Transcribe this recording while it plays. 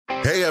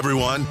Hey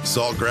everyone,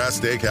 Saltgrass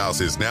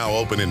Steakhouse is now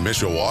open in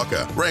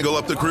Mishawaka. Wrangle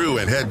up the crew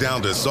and head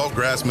down to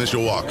Saltgrass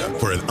Mishawaka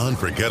for an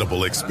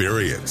unforgettable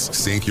experience.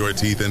 Sink your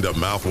teeth into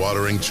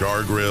mouth-watering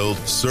char-grilled,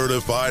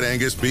 certified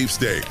Angus beef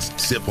steaks.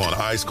 Sip on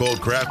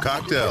ice-cold craft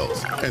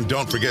cocktails. And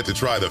don't forget to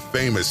try the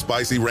famous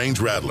spicy range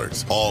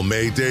rattlers, all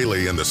made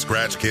daily in the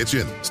Scratch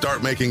Kitchen.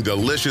 Start making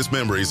delicious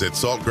memories at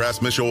Saltgrass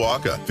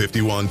Mishawaka,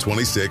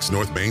 5126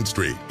 North Main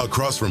Street,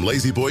 across from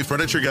Lazy Boy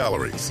Furniture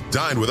Galleries.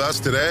 Dine with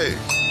us today.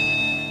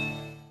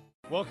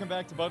 Welcome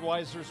back to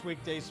Budweiser's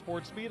Weekday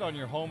Sports Beat on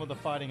your home of the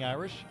Fighting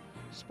Irish.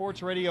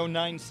 Sports Radio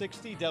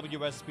 960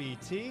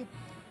 WSBT.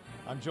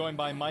 I'm joined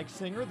by Mike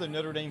Singer, the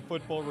Notre Dame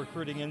football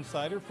recruiting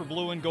insider for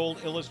Blue and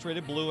Gold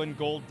Illustrated,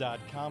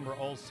 blueandgold.com. We're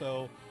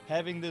also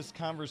having this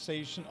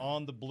conversation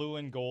on the Blue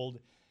and Gold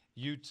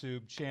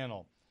YouTube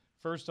channel.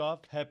 First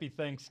off, happy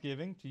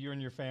Thanksgiving to you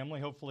and your family.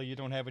 Hopefully you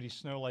don't have any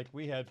snow like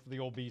we had for the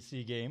old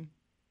BC game.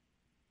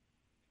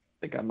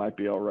 I think I might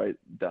be all right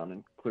down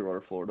in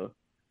Clearwater, Florida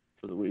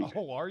for the week.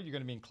 Oh, are you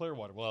going to be in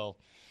Clearwater? Well,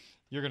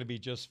 you're going to be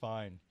just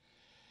fine.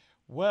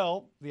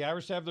 Well, the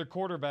Irish have their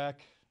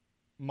quarterback,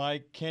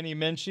 Mike Kenny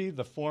Minchey,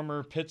 the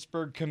former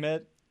Pittsburgh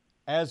commit,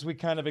 as we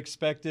kind of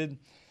expected,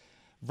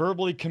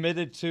 verbally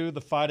committed to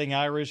the Fighting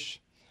Irish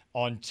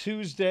on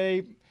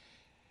Tuesday.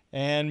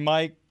 And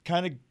Mike,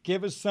 kind of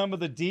give us some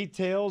of the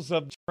details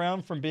of the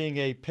round from being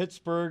a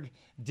Pittsburgh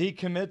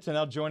decommit to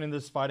now joining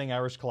this Fighting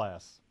Irish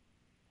class.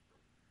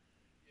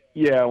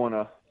 Yeah, when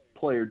a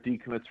player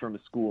decommits from a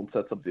school and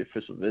sets up the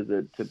official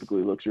visit,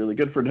 typically looks really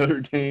good for Notre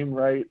Dame,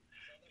 right?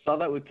 Saw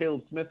that with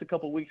Caleb Smith a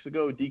couple weeks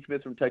ago,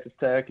 decommits from Texas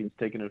Tech. He's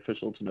taken an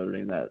official to Notre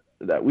Dame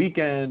that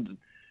weekend.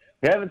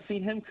 We haven't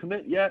seen him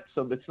commit yet,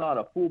 so it's not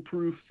a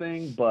foolproof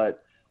thing,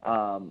 but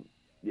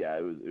yeah,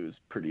 it was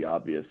pretty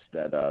obvious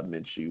that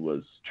Minchey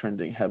was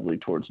trending heavily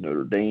towards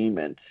Notre Dame,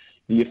 and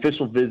the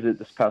official visit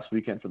this past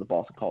weekend for the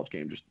Boston College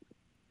game just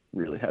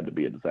really had to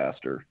be a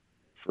disaster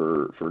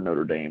for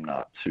Notre Dame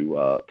not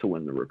to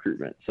win the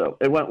recruitment. So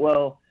it went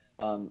well.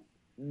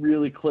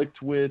 Really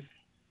clicked with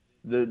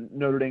the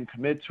Notre Dame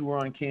commits who were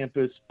on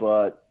campus,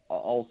 but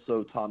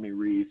also Tommy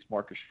Rees,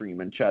 Marcus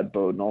Freeman, Chad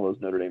Bowden, all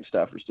those Notre Dame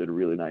staffers did a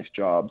really nice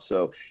job.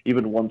 So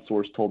even one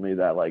source told me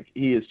that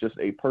he is just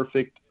a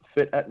perfect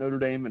fit at Notre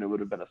Dame, and it would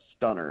have been a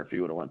stunner if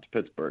he would have went to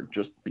Pittsburgh,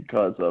 just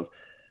because of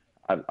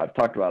I've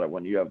talked about it.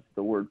 When you have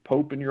the word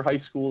Pope in your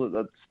high school,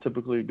 that's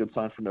typically a good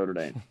sign for Notre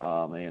Dame.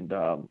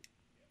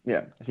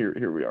 Yeah,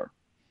 here we are.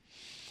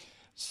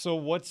 So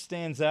what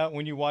stands out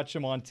when you watch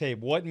him on tape?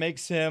 What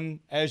makes him,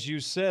 as you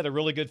said, a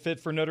really good fit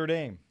for Notre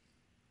Dame?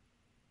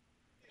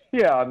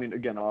 Yeah, I mean,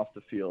 again, off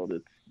the field,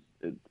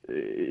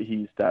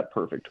 he's that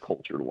perfect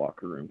cultured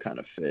locker room kind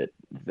of fit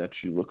that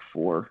you look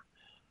for.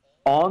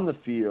 On the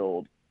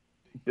field,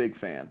 big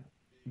fan.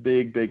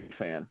 Big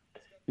fan.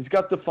 He's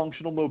got the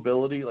functional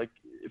mobility. Like,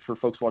 for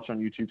folks watching on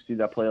YouTube, see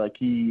that play. Like,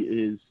 he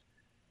is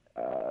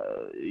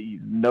he's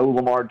no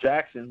Lamar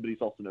Jackson, but he's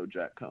also no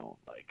Jack Cohn.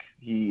 Like,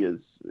 he is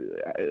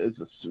a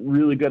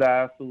really good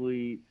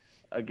athlete.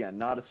 Again,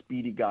 not a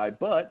speedy guy,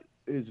 but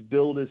his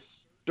build is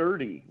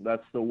sturdy.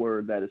 That's the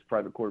word that his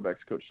private quarterbacks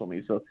coach told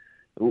me. So,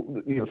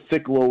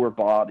 thick lower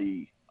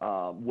body,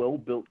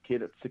 well-built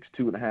kid at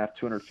 6'2.5",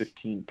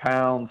 215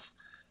 pounds.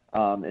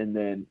 And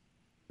then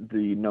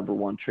the number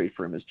one trait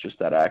for him is just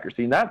that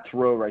accuracy. And that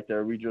throw right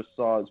there we just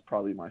saw is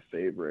probably my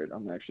favorite.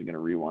 I'm actually going to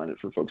rewind it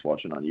for folks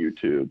watching on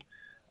YouTube.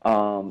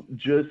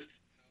 Just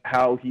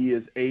how he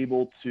is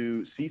able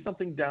to see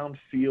something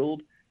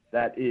downfield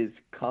that is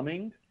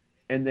coming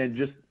and then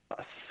just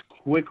a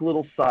quick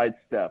little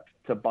sidestep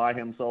to buy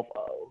himself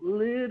a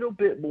little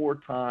bit more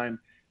time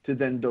to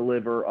then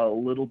deliver a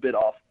little bit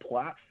off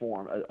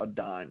platform, a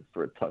dime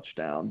for a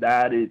touchdown.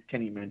 That is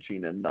Kenny Minchey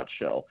in a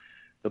nutshell.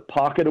 The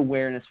pocket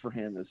awareness for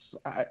him is,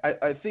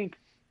 I think,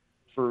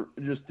 for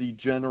just the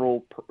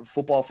general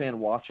football fan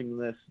watching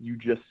this, you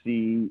just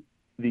see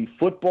the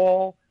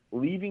football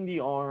leaving the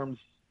arms,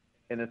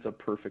 and it's a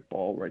perfect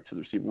ball right to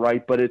the receiver,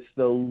 right? But it's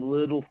the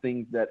little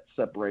things that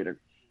separate a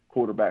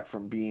quarterback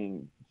from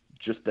being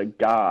just a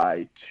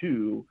guy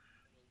to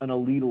an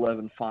Elite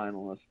 11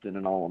 finalist and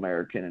an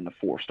All-American and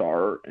a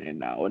 4-star and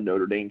now a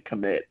Notre Dame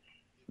commit.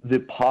 The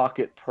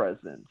pocket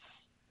presence,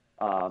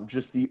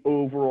 just the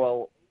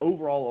overall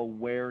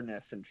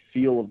awareness and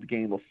feel of the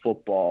game of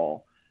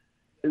football.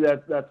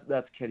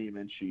 That's Kenny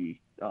Minchey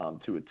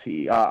to a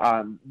T.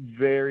 I'm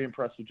very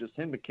impressed with just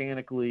him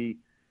mechanically.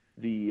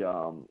 The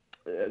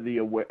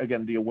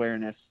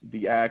awareness,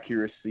 the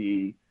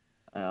accuracy,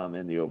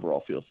 and the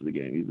overall feel for the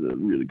game. He's a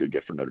really good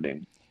get for Notre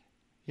Dame.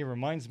 He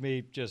reminds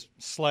me just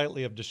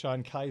slightly of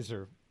Deshaun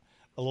Kaiser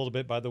a little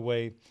bit by the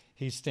way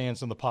he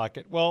stands in the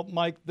pocket. Well,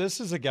 Mike,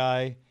 this is a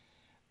guy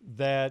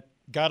that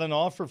got an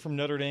offer from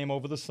Notre Dame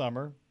over the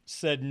summer,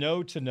 said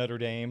no to Notre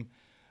Dame.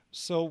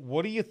 So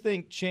what do you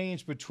think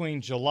changed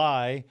between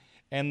July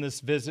and this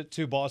visit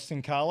to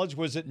Boston College?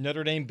 Was it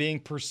Notre Dame being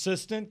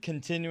persistent,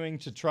 continuing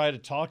to try to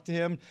talk to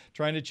him,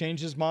 trying to change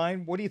his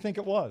mind? What do you think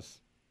it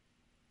was?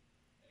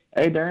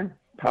 Hey, Darren,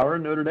 power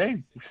of Notre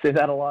Dame. We say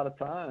that a lot of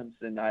times,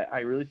 and I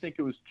really think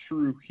it was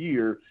true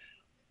here.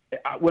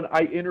 when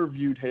I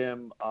interviewed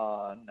him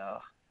on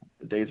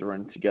the days are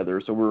running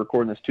together, so we're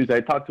recording this Tuesday.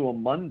 I talked to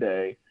him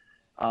Monday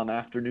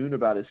afternoon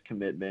about his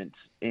commitment,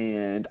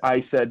 and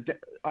I said,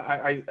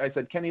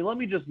 Kenny, let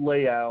me just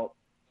lay out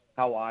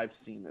how I've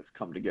seen this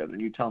come together,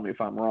 and you tell me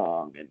if I'm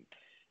wrong.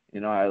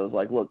 And I was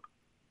like, look,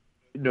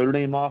 Notre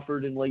Dame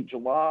offered in late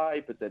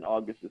July, but then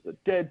August is a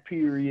dead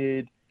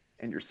period,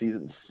 and your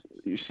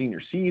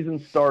senior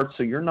season starts,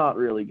 so you're not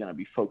really going to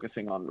be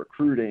focusing on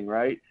recruiting,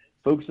 right?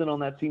 Focusing on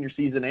that senior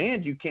season,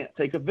 and you can't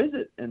take a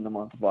visit in the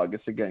month of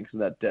August again because of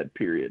that dead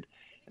period.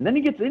 And then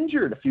he gets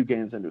injured a few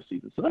games into a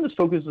season. So then his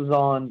focus is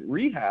on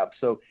rehab.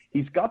 So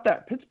he's got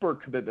that Pittsburgh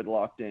commitment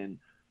locked in.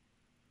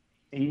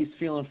 He's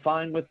feeling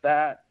fine with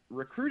that.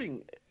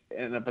 Recruiting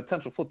and a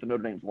potential flip to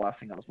Notre Dame's the last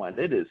thing on his mind.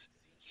 It is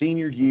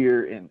senior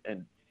year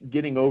and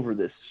getting over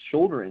this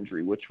shoulder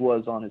injury, which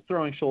was on his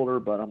throwing shoulder,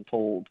 but I'm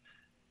told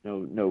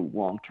no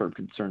long-term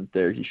concerns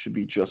there. He should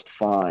be just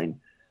fine.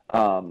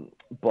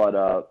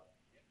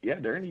 Yeah,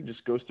 Darren, he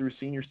just goes through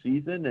senior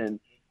season, and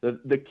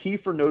the key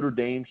for Notre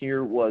Dame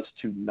here was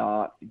to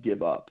not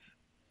give up.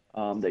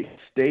 They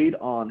stayed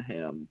on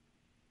him,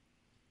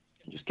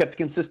 just kept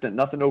consistent,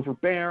 nothing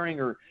overbearing,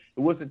 or it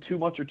wasn't too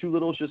much or too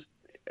little. It's just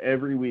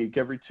every week,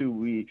 every 2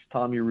 weeks,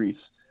 Tommy Rees,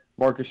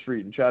 Marcus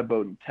Freed, and Chad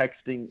Bowden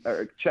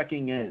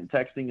checking in,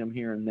 texting him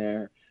here and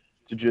there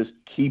to just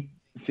keep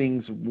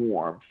things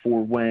warm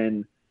for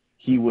when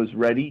he was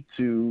ready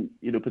to,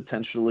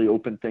 potentially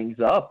open things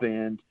up.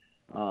 And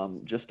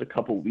just a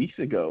couple weeks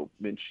ago,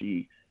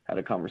 Minchie had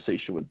a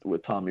conversation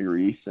with Tommy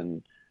Rees,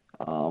 and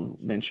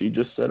Minchie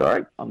just said, all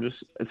right,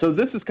 so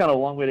this is kind of a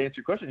long way to answer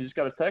your question. He just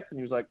got a text, and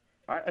he was like,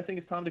 all right, I think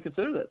it's time to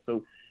consider that.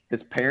 So his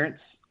parents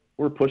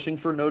were pushing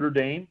for Notre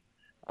Dame.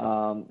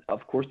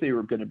 Of course, they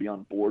were going to be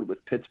on board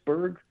with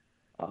Pittsburgh,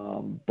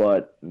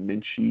 but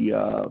Minchie,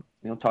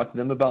 talked to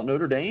them about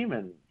Notre Dame,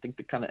 and I think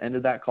they kind of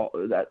ended that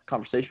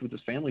conversation with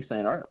his family,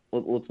 saying, all right,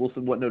 let's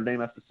listen to what Notre Dame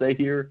has to say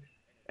here.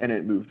 And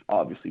it moved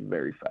obviously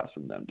very fast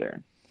from them,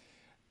 Darren.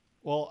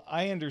 Well,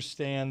 I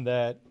understand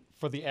that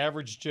for the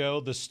average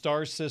Joe, the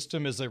star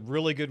system is a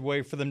really good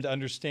way for them to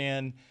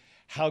understand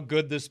how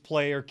good this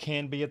player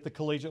can be at the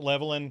collegiate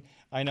level. And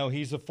I know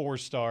he's a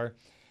 4-star.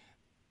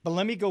 But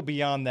let me go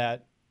beyond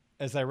that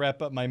as I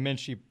wrap up my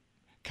Minchie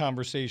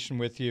conversation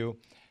with you.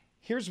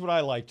 Here's what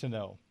I like to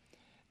know.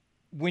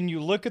 When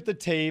you look at the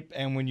tape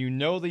and when you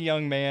know the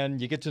young man,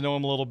 you get to know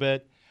him a little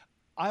bit,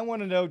 I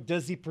want to know,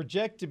 does he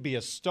project to be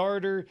a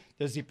starter?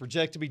 Does he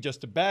project to be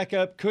just a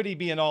backup? Could he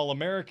be an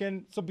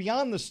All-American? So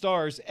beyond the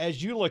stars,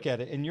 as you look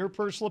at it, in your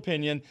personal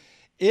opinion,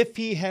 if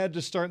he had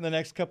to start in the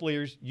next couple of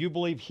years, you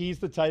believe he's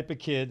the type of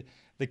kid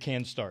that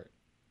can start?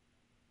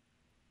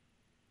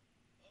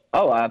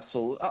 Oh,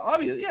 absolutely.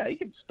 Obviously, yeah, he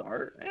can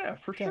start. Yeah,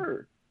 for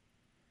sure.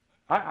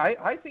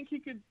 I think he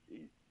could.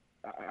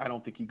 I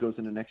don't think he goes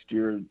into next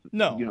year, as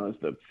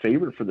the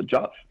favorite for the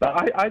job.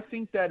 But I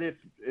think that if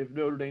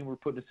Notre Dame were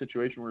put in a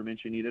situation where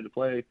Minchie needed to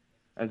play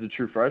as a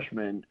true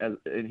freshman,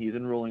 and he's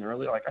enrolling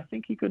early, I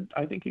think he could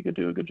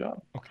do a good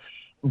job. Okay.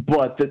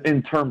 But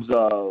in terms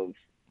of,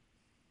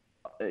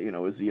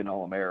 is he an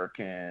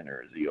All-American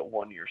or is he a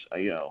 1 year?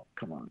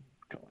 Come on,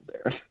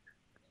 Darren.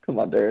 Come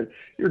on, Darren.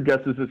 Your guess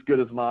is as good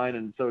as mine,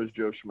 and so is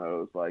Joe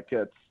Schmo's.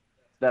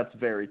 That's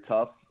very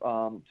tough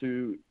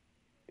to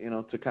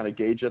kind of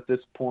gauge at this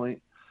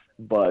point,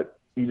 but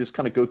you just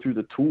kind of go through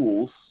the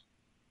tools,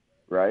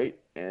 right?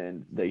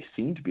 And they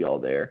seem to be all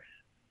there.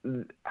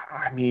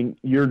 I mean,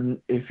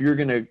 if you're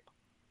going to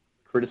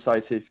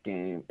criticize his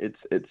game,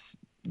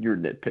 you're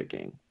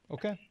nitpicking.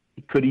 Okay.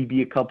 Could he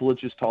be a couple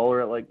inches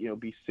taller at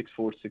be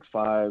 6'4",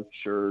 6'5"?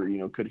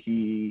 Sure. Could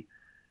he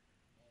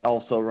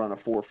also run a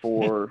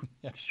 4.4?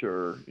 Yeah.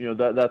 Sure.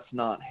 That's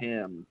not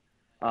him.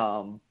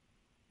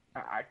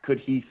 Could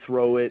he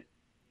throw it,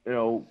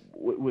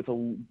 with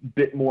a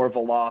bit more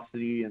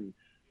velocity and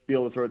be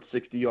able to throw it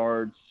 60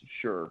 yards?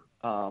 Sure.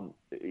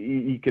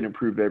 He can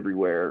improve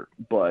everywhere,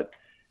 but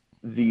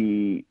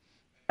the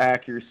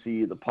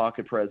accuracy, the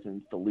pocket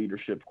presence, the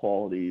leadership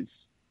qualities,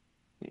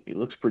 he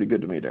looks pretty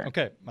good to me, Darren.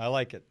 Okay, I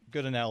like it.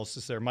 Good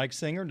analysis there. Mike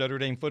Singer, Notre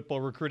Dame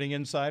football recruiting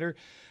insider,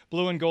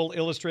 Blue and Gold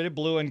Illustrated,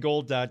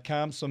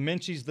 blueandgold.com. So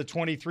Minchie's the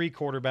 23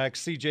 quarterback.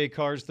 C.J.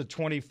 Carr's the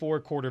 24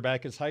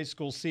 quarterback. His high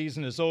school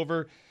season is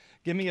over.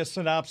 Give me a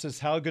synopsis.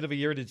 How good of a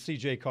year did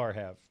C.J. Carr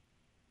have?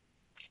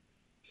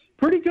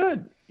 Pretty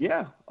good,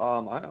 yeah.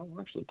 I'll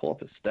actually pull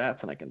up his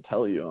stats, and I can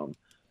tell you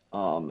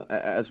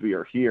as we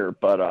are here.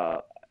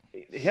 But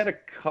he had a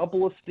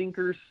couple of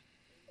stinkers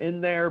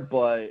in there,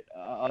 but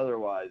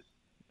otherwise,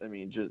 I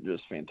mean,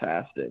 just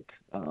fantastic.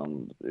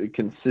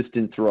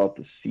 Consistent throughout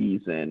the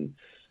season.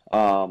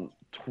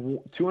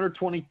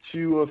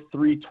 222 of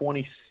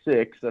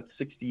 326. That's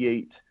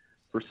 68%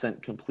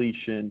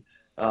 completion.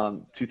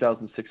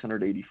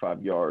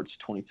 2,685 yards,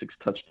 26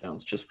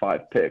 touchdowns, just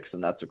 5 picks,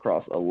 and that's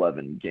across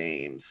 11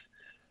 games.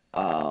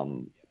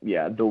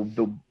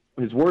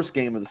 His worst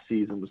game of the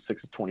season was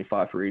 6 of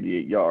 25 for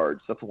 88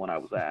 yards. That's the one I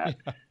was at.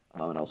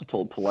 And I was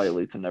told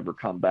politely to never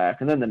come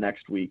back. And then the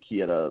next week he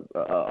had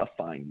a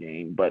fine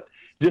game, but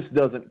just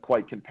doesn't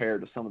quite compare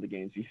to some of the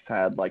games he's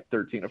had, like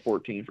 13 or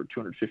 14 for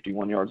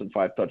 251 yards and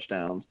 5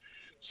 touchdowns.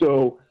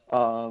 So,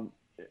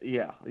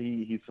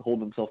 he's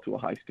holding himself to a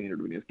high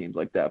standard when he has games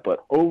like that.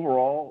 But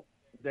overall,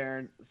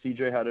 Darren,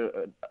 CJ had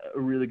a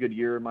really good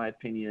year, in my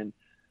opinion.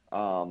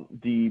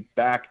 The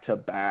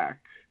back-to-back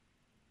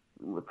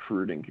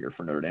recruiting here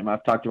for Notre Dame.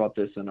 I've talked about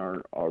this in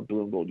our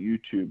Blue and Gold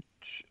YouTube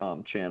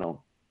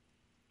channel.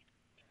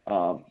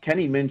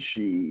 Kenny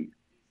Minchey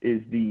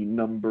is the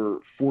number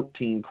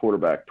 14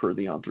 quarterback per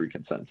the On3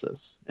 consensus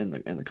in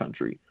the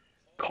country.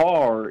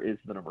 Carr is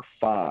the number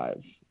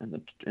 5 in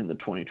the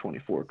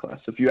 2024 class.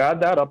 So if you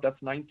add that up,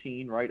 that's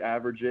 19, right?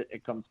 Average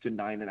it comes to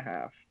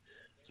 9.5.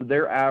 So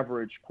their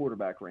average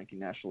quarterback ranking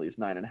nationally is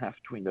 9.5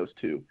 between those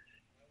two.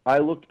 I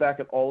looked back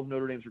at all of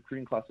Notre Dame's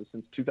recruiting classes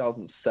since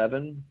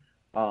 2007,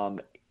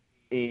 and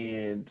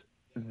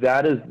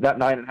that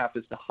 9.5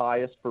 is the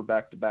highest for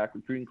back-to-back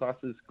recruiting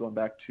classes, going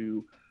back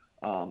to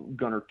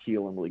Gunnar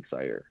Kiel and Malik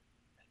Zaire.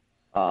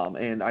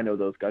 And I know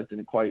those guys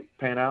didn't quite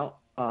pan out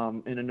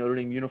in a Notre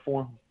Dame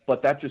uniform,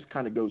 but that just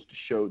kind of goes to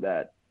show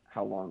that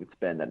how long it's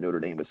been that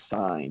Notre Dame has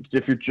signed.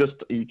 If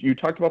you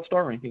talked about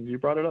star rankings, you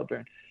brought it up,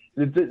 Darren.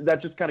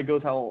 That just kind of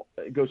goes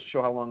to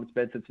show how long it's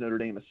been since Notre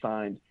Dame has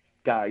signed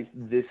guys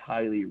this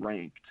highly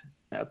ranked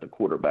at the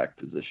quarterback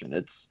position.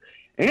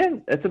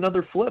 It's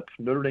another flip.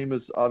 Notre Dame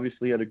has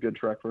obviously had a good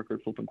track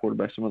record flipping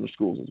quarterbacks from other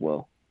schools as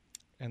well.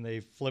 And they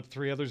flipped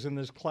 3 others in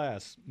this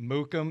class: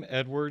 Mookum,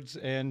 Edwards,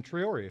 and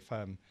Traore, if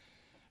I'm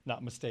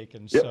not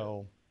mistaken. Yep.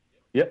 So,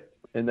 yep.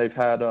 And they've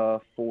had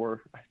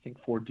 4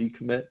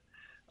 decommit,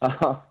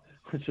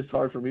 which is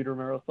hard for me to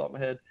remember off the top of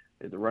my head.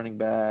 They had the running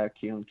back,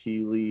 Keon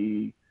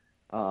Keeley,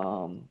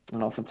 an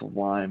offensive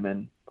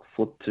lineman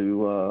flipped to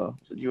was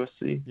it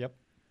USC? Yep.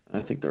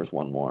 And I think there's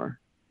one more.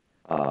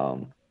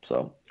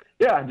 So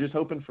yeah, just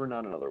hoping for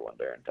not another one,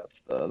 Darren.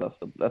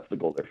 That's the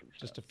goal there.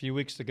 Just a few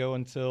weeks to go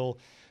until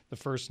the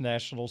first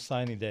national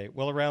signing day.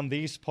 Well, around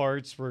these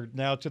parts, we're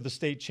now to the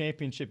state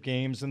championship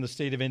games in the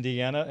state of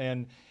Indiana,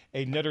 and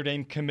a Notre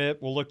Dame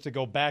commit will look to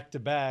go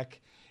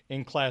back-to-back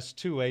in Class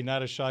 2A.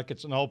 Not a shock.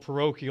 It's an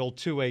all-parochial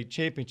 2A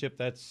championship.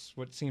 That's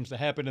what seems to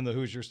happen in the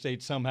Hoosier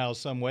State somehow,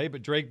 some way.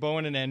 But Drake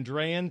Bowen and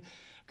Andrean are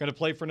going to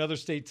play for another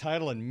state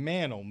title. And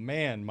man, oh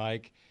man,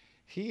 Mike,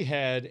 he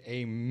had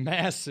a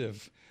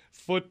massive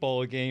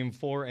football game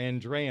for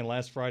Andrean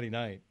last Friday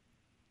night.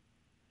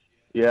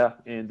 Yeah,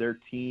 and their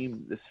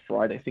team this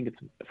Friday, I think it's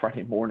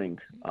Friday morning,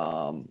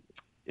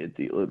 at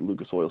the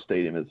Lucas Oil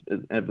Stadium is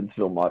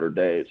Evansville Mater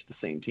Dei. It's the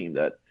same team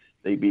that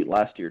they beat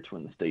last year to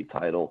win the state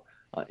title,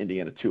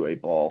 Indiana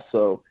 2A ball.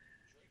 So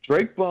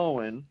Drake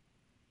Bowen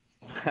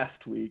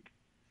last week,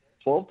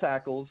 12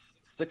 tackles,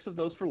 6 of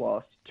those for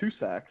loss, 2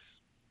 sacks.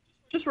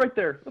 Just right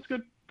there. That's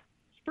good.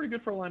 It's pretty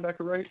good for a linebacker,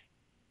 right?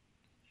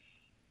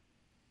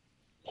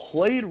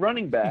 Played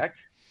running back,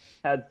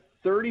 had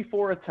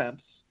 34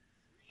 attempts,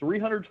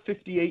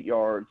 358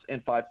 yards,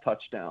 and 5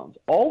 touchdowns.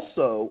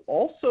 Also,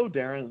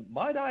 Darren,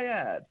 might I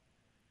add,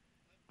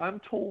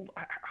 I'm told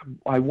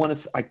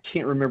I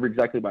can't remember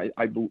exactly, but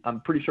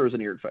I'm pretty sure it was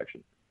an ear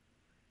infection.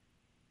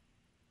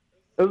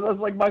 It was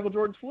like Michael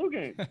Jordan's flu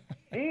game.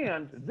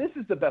 And this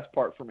is the best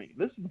part for me.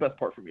 This is the best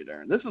part for me,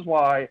 Darren. This is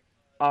why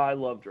I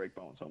love Drake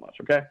Bowen so much,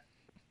 okay?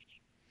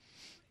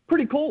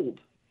 Pretty cold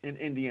in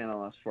Indiana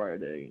last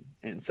Friday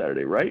and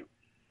Saturday, right?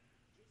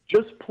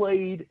 Just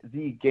played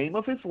the game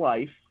of his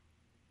life.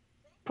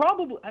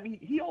 Probably, I mean,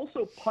 he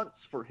also punts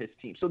for his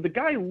team. So the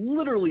guy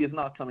literally is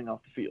not coming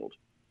off the field.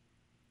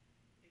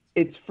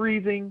 It's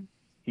freezing.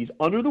 He's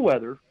under the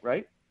weather,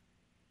 right?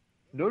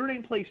 Notre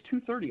Dame plays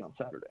 2:30 on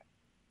Saturday.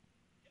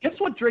 Guess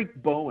what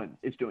Drake Bowen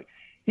is doing?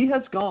 He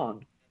has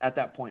gone, at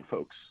that point,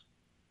 folks,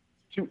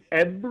 to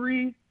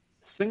every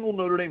single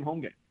Notre Dame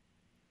home game.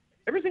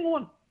 Every single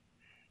one.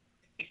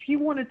 If he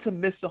wanted to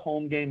miss a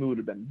home game, it would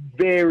have been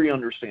very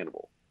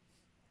understandable.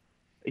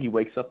 He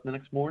wakes up the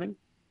next morning,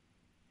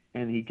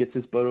 and he gets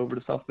his butt over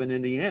to South Bend,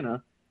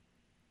 Indiana,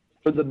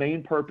 for the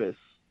main purpose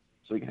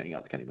so he can hang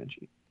out with Kenny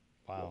Minchey.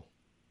 Wow.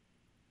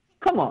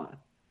 Come on.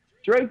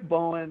 Drake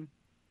Bowen,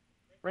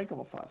 rank him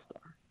a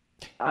 5-star.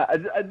 I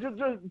just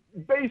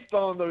based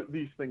on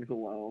these things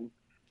alone,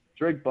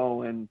 Drake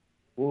Bowen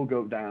will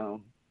go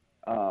down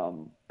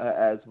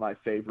as my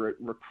favorite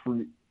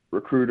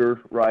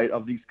recruiter, right,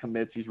 of these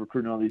commits. He's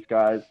recruiting all these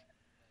guys.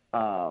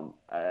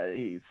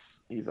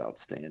 He's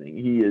outstanding.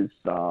 He's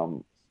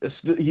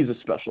a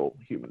special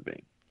human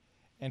being.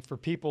 And for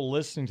people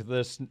listening to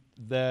this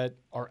that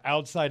are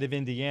outside of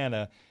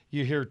Indiana,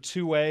 you hear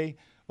 2A.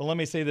 Well, let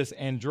me say this.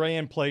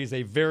 Andrean plays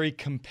a very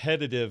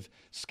competitive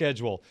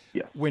schedule.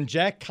 Yes. When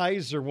Jack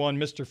Kaiser won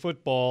Mr.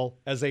 Football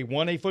as a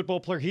 1A football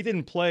player, he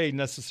didn't play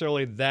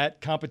necessarily that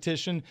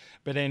competition,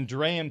 but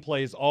Andrean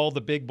plays all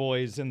the big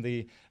boys in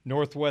the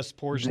northwest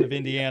portion of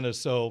Indiana.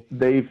 So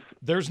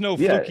there's no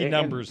fluky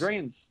numbers.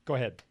 Go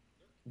ahead.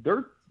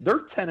 They're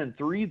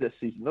 10-3 this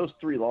season. Those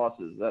 3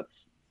 losses, that's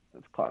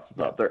classes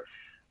out there.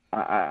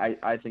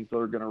 I think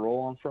they're going to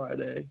roll on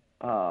Friday.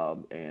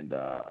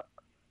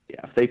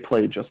 yeah, if they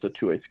played just a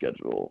 2A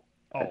schedule,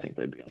 I think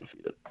they'd be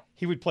undefeated.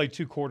 He would play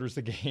 2 quarters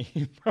a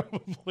game,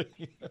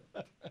 probably.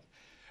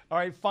 All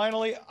right,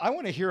 finally, I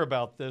want to hear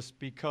about this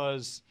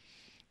because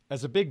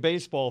as a big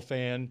baseball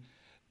fan,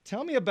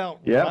 tell me about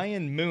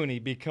Ryan Mooney,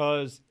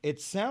 because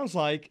it sounds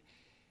like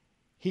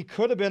he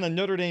could have been a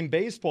Notre Dame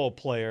baseball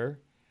player,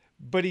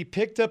 but he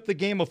picked up the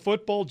game of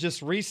football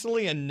just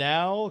recently, and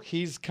now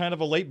he's kind of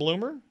a late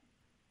bloomer?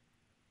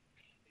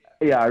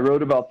 Yeah, I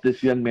wrote about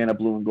this young man at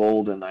Blue and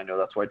Gold, and I know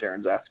that's why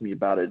Darren's asked me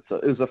about it. So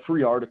it was a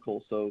free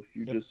article, so if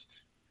you you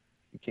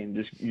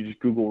just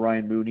Google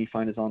Ryan Mooney,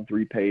 find his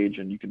On3 page,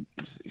 and you can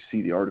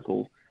see the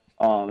article.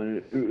 And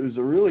it was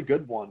a really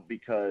good one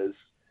because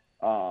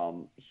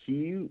I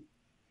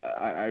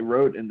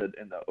wrote in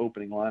the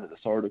opening line of this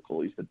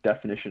article, he's the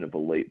definition of a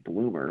late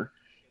bloomer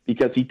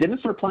because he didn't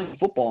start playing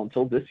football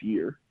until this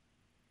year.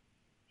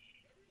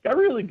 Got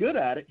really good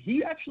at it.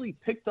 He actually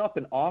picked up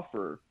an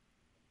offer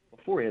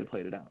before he had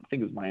played it out. I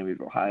think it was Miami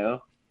of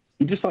Ohio.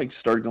 He just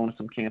started going to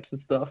some camps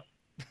and stuff.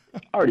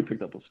 I already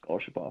picked up a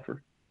scholarship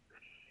offer.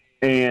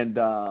 And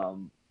I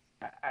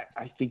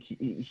think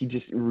he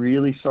just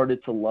really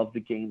started to love the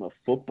game of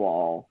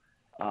football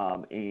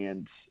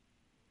and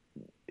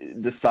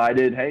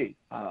decided, hey,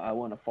 I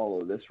want to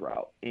follow this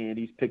route. And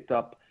he's picked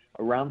up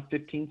around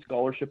 15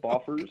 scholarship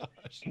offers,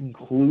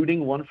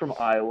 including one from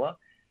Iowa.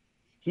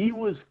 He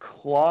was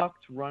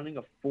clocked running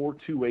a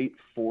 4.28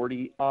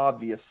 40.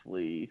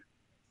 Obviously,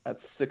 at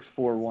 6'4",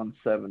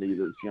 170,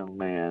 this young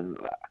man.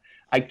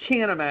 I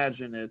can't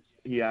imagine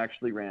he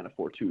actually ran a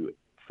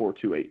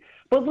 4.28.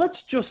 But let's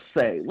just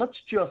say it was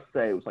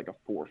like a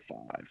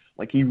 4.5.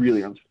 Like he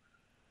really runs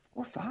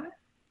 4.5?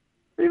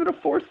 Or even a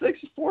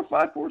 4.6,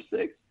 4.5,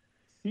 4.6.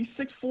 He's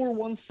 6'4",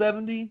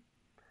 170.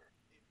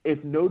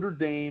 If Notre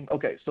Dame –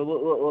 okay, so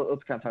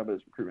let's kind of talk about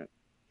his recruitment.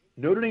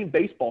 Notre Dame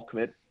baseball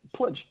commit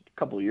pledged a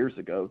couple of years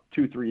ago,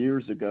 2-3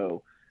 years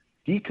ago.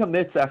 He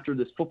commits after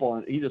this football,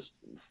 and he just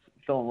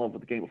fell in love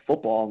with the game of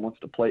football and wants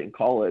to play in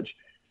college.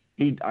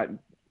 He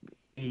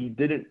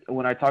didn't –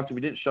 when I talked to him,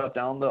 he didn't shut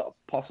down the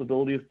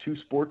possibility of 2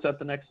 sports at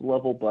the next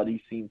level, but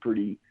he seemed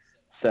pretty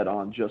set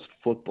on just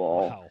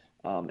football.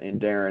 Wow. And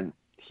Darren,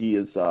 he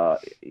is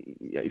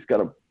he's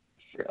got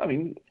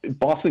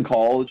Boston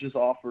College has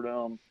offered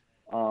him.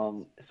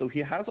 So he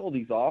has all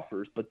these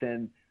offers, but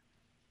then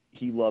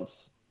he loves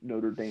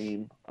Notre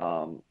Dame.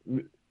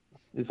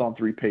 His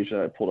On3 page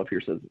that I pulled up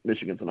here says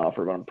Michigan's an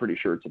offer, but I'm pretty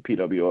sure it's a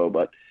PWO.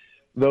 But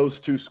those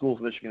 2 schools,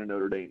 Michigan and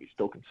Notre Dame, he's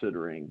still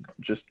considering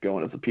just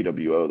going as a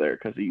PWO there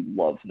because he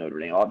loves Notre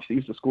Dame. Obviously,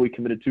 he's the school he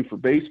committed to for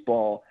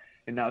baseball,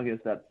 and now he has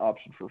that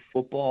option for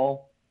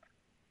football.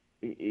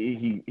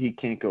 He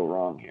can't go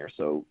wrong here.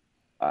 So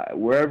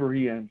wherever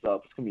he ends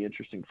up, it's going to be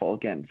interesting fall.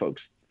 Again,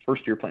 folks,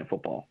 first year playing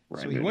football.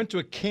 Right? So he went to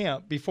a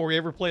camp before he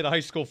ever played a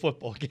high school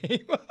football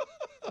game.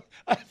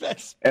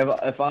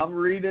 If I'm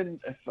reading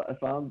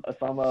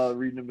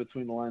in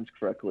between the lines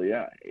correctly,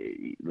 yeah,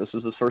 this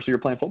is his first year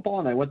playing football,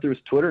 and I went through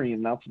his Twitter and he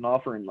announced an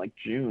offer in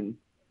June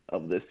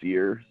of this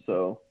year.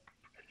 So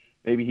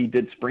maybe he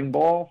did spring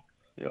ball,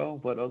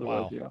 but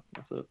otherwise, yeah,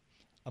 that's it.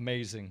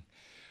 Amazing.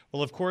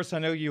 Well, of course, I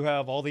know you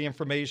have all the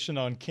information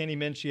on Kenny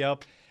Minchey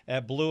up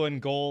at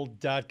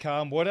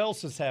blueandgold.com. What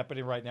else is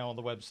happening right now on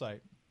the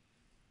website?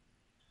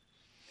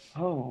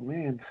 Oh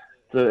man,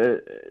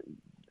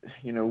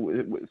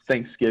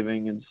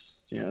 Thanksgiving is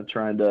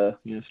trying to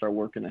start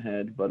working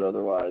ahead, but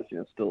otherwise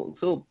still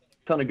a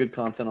ton of good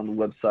content on the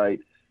website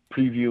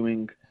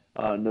previewing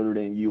Notre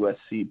Dame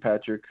USC.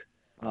 Patrick,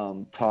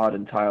 Todd,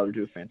 and Tyler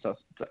do a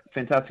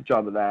fantastic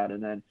job of that,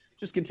 and then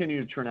just continue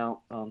to churn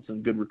out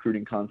some good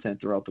recruiting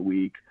content throughout the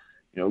week.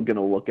 Going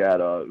to look at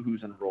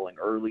who's enrolling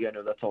early. I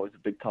know that's always a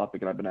big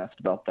topic, and I've been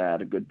asked about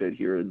that a good bit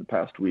here in the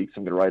past week,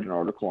 so I'm going to write an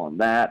article on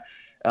that.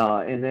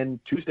 And then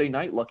Tuesday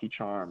night, Lucky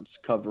Charms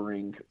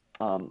covering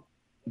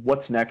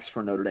what's next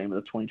for Notre Dame in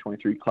the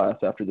 2023 class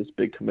after this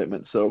big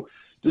commitment. So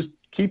just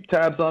keep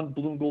tabs on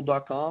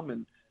blueandgold.com,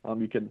 and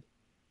you can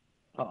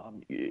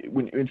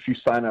if you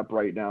sign up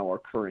right now, our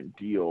current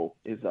deal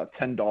is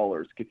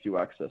 $10 gets you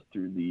access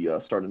through the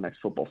start of next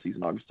football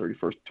season, August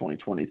 31st,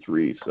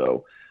 2023.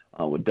 So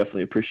would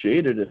definitely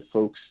appreciate it if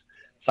folks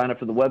sign up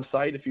for the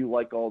website. If you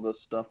like all this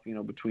stuff,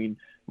 between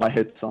my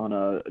hits on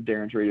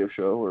Darren's radio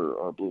show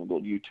or our Blue and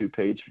Gold YouTube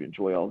page, if you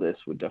enjoy all this,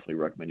 would definitely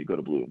recommend you go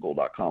to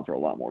blueandgold.com for a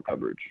lot more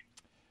coverage.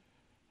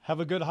 Have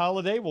a good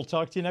holiday. We'll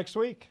talk to you next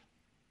week.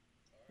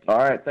 All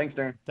right. Thanks,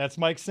 Darren. That's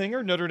Mike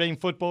Singer, Notre Dame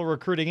football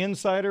recruiting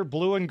insider,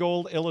 Blue and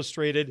Gold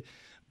Illustrated,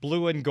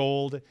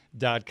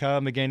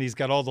 blueandgold.com. Again, he's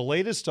got all the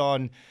latest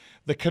on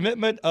the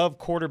commitment of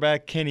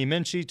quarterback Kenny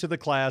Minchey to the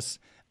class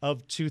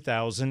of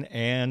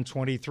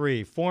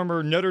 2023.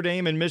 Former Notre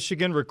Dame and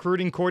Michigan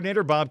recruiting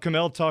coordinator Bob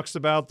Kamel talks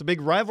about the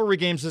big rivalry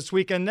games this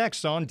weekend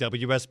next on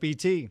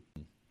WSBT.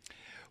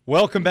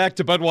 Welcome back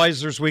to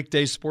Budweiser's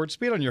Weekday Sports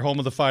Beat on your home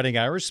of the Fighting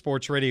Irish,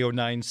 Sports Radio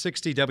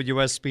 960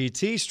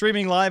 WSBT,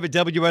 streaming live at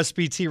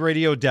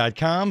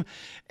WSBTradio.com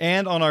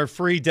and on our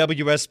free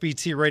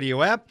WSBT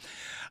radio app.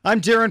 I'm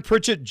Darren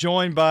Pritchett,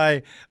 joined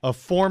by a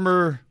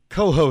former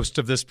co-host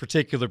of this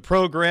particular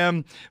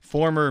program,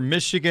 former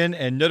Michigan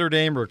and Notre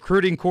Dame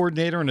recruiting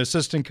coordinator and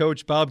assistant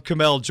coach Bob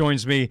Kamel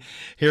joins me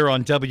here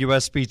on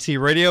WSBT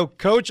Radio.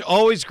 Coach,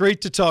 always great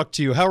to talk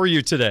to you. How are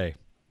you today?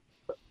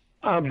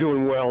 I'm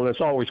doing well, and it's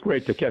always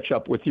great to catch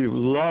up with you.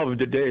 Love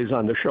the days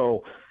on the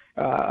show.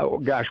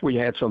 Gosh, we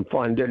had some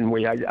fun, didn't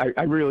we?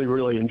 I really,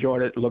 really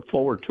enjoyed it. Look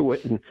forward to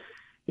it. And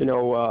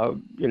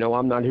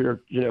I'm not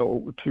here,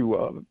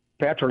 to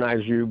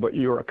patronize you, but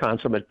you're a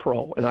consummate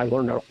pro, and I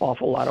learned an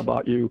awful lot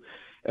about you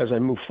as I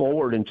move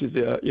forward into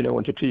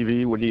into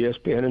TV with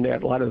ESPN, and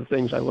that a lot of the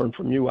things I learned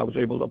from you I was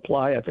able to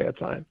apply at that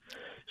time.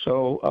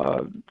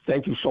 So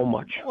thank you so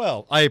much.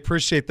 Well, I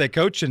appreciate that,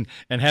 Coach, and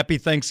happy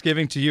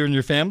Thanksgiving to you and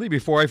your family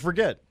before I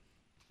forget.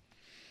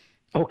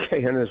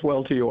 Okay, and as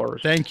well to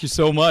yours. Thank you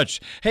so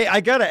much. Hey, I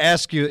got to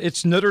ask you,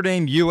 it's Notre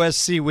Dame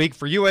USC week.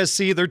 For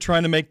USC, they're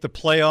trying to make the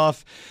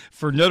playoff.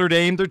 For Notre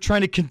Dame, they're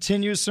trying to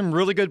continue some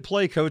really good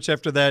play, Coach,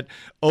 after that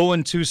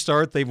 0-2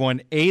 start. They've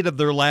won 8 of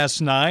their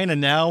last 9,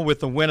 and now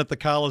with a win at the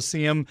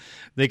Coliseum,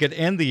 they could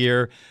end the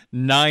year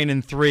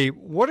 9-3.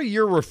 What are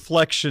your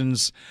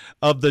reflections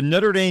of the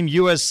Notre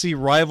Dame-USC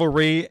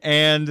rivalry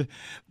and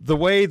the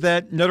way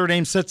that Notre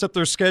Dame sets up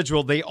their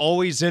schedule? They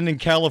always end in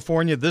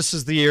California. This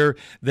is the year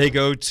they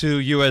go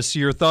to USC.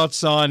 Your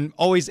thoughts on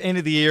always end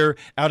of the year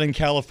out in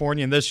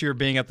California and this year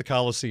being at the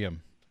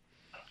Coliseum?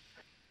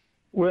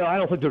 Well, I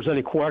don't think there's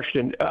any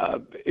question.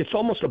 It's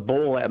almost a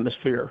bowl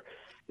atmosphere.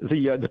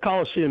 The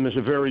Coliseum is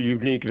a very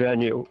unique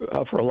venue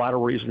for a lot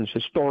of reasons,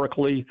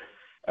 historically,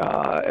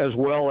 as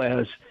well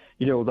as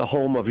the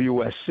home of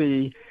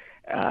USC.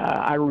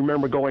 I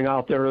remember going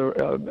out there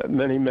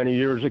many, many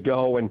years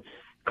ago and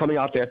coming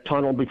out that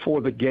tunnel before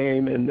the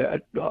game, and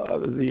that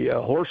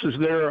the horse is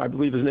there. I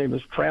believe his name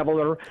is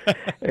Traveler,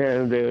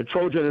 and the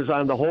Trojan is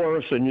on the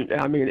horse, and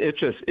I mean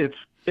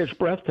it's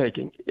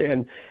breathtaking.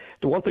 And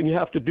the one thing you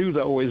have to do,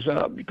 though, is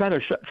you kind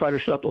of try to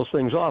shut those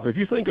things off. If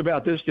you think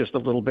about this just a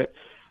little bit,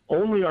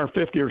 only our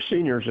fifth-year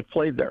seniors have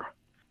played there.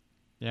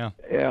 Yeah.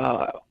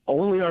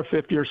 Only our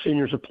fifth-year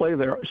seniors have played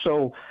there.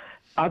 So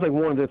I think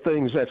one of the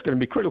things that's going to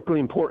be critically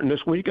important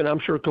this week, and I'm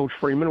sure Coach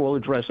Freeman will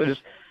address it, is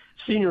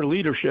senior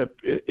leadership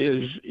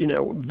is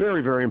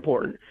very, very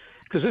important,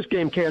 because this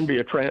game can be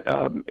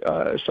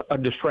a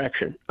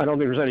distraction. I don't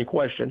think there's any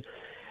question.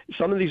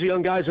 Some of these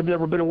young guys have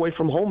never been away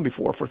from home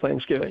before for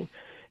Thanksgiving.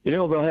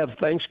 They'll have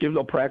Thanksgiving,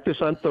 they'll practice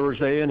on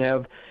Thursday and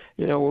have,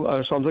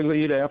 something to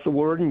eat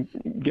afterward and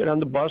get on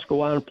the bus,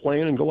 go on a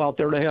plane and go out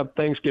there to have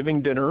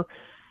Thanksgiving dinner.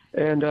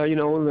 And,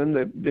 and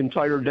then the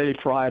entire day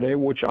Friday,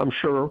 which I'm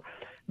sure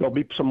there'll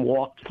be some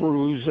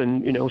walkthroughs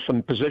and,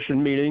 some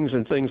position meetings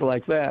and things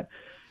like that.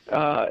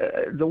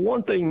 The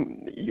one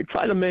thing, you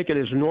try to make it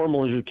as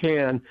normal as you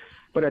can,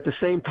 but at the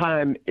same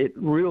time, it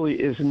really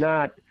is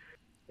not.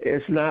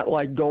 It's not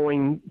like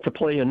going to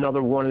play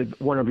another one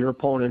of your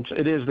opponents.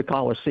 It is the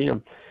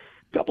Coliseum.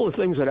 A couple of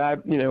things that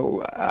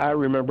I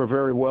remember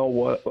very well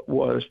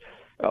was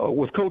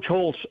with Coach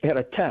Holtz had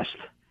a test,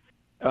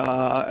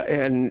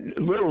 and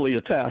literally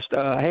a test,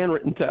 a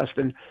handwritten test.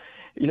 And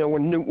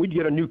when we'd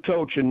get a new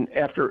coach, and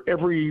after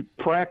every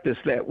practice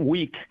that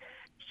week,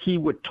 he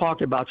would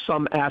talk about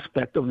some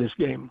aspect of this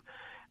game,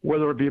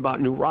 whether it be about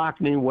New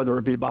Rockne, whether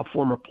it be about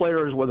former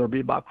players, whether it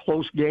be about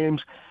close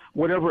games,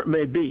 whatever it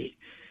may be.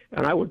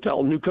 And I would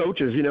tell new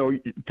coaches,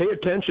 pay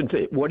attention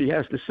to what he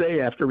has to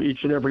say after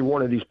each and every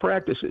one of these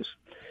practices.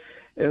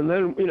 And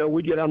then,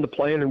 we'd get on the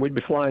plane and we'd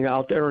be flying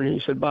out there, and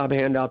he said, Bob,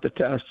 hand out the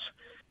tests.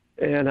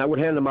 And I would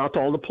hand them out to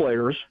all the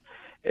players,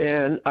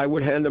 and I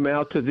would hand them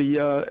out to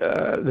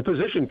the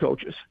position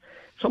coaches.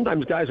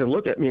 Sometimes guys would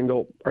look at me and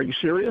go, are you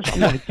serious?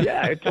 I'm like,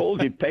 yeah, I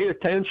told you, pay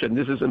attention.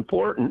 This is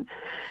important.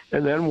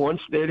 And then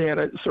once they'd had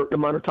a certain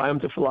amount of time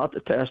to fill out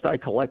the test,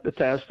 I'd collect the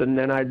test, and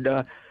then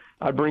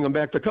I'd bring them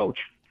back to coach.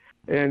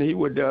 And he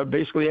would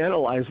basically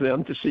analyze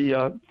them to see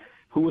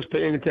who was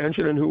paying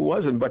attention and who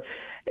wasn't. But,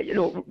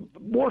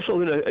 more so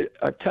than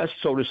a test,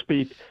 so to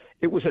speak,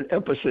 it was an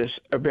emphasis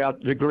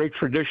about the great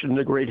tradition,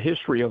 the great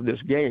history of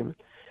this game.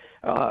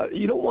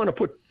 You don't want to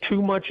put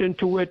too much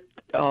into it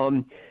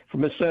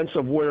from a sense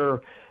of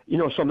where,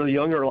 some of the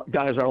younger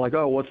guys are like,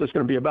 oh, what's this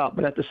going to be about?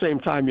 But at the same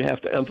time, you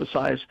have to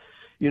emphasize,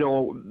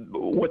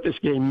 what this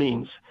game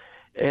means.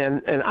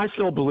 And I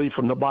still believe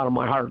from the bottom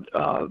of my heart,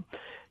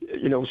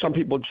 some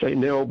people would say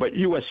no, but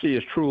USC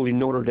is truly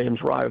Notre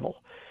Dame's rival.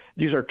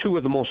 These are two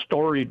of the most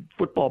storied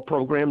football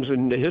programs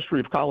in the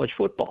history of college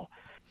football.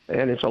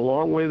 And it's a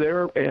long way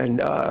there, and,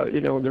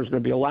 there's going to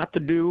be a lot to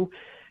do.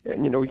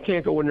 And, you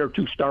can't go in there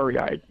too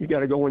starry-eyed. You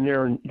got to go in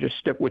there and just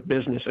stick with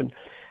business. And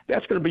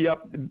that's going to be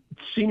up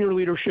senior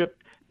leadership,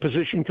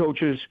 position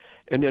coaches,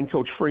 and then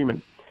Coach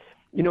Freeman.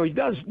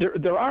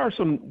 There are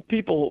some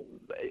people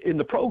in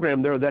the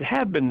program there that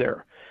have been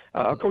there.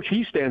 Coach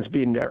Heastand's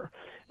been there.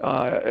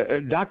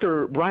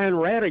 Dr. Brian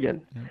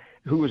Radigan,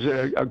 who is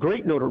a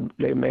great Notre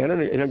Dame man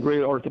and a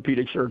great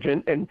orthopedic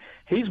surgeon, and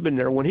he's been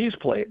there when he's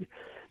played.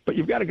 But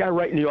you've got a guy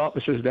right in the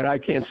offices that I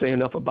can't say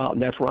enough about,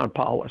 and that's Ron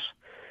Powlus.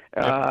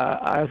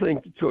 I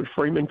think Coach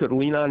Freeman could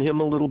lean on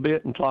him a little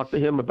bit and talk to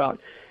him about,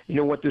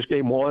 what this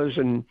game was.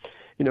 And,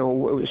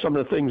 some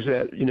of the things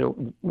that,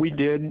 we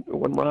did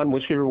when Ron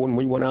was here, when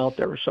we went out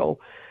there. So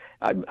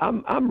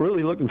I'm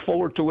really looking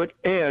forward to it,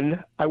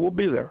 and I will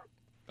be there.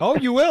 Oh,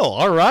 you will?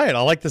 All right.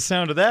 I like the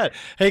sound of that.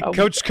 Hey,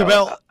 Coach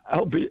Cabell.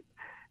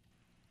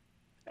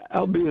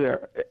 I'll be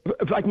there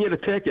if I can get a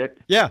ticket.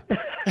 Yeah.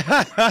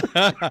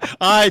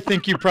 I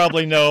think you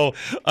probably know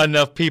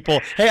enough people.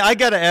 Hey, I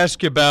got to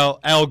ask you about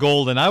Al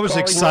Golden. I was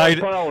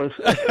excited.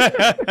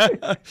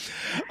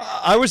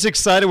 I was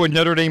excited when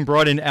Notre Dame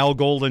brought in Al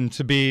Golden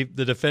to be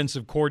the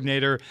defensive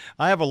coordinator.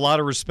 I have a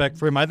lot of respect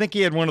for him. I think he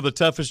had one of the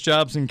toughest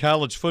jobs in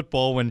college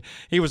football when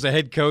he was a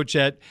head coach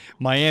at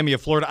Miami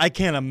of Florida. I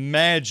can't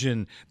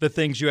imagine the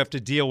things you have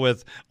to deal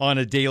with on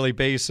a daily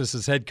basis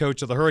as head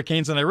coach of the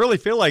Hurricanes. And I really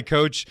feel like,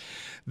 Coach,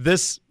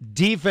 this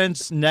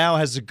defense now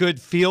has a good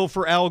feel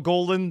for Al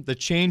Golden, the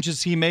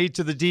changes he made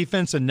to the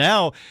defense, and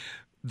now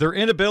their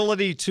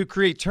inability to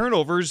create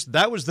turnovers.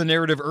 That was the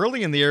narrative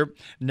early in the year.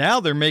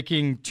 Now they're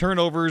making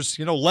turnovers,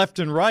 left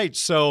and right.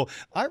 So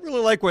I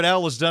really like what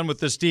Al has done with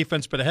this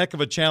defense, but a heck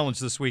of a challenge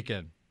this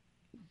weekend.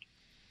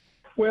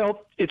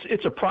 Well,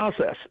 it's a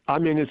process. I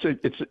mean,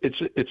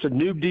 it's a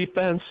new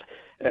defense,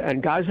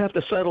 and guys have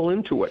to settle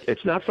into it.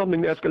 It's not something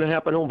that's going to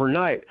happen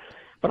overnight.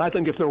 But I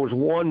think if there was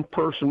one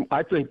person,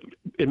 I think,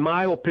 in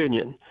my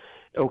opinion,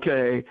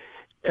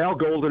 Al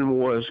Golden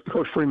was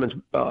Coach Freeman's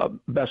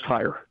best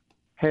hire,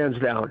 hands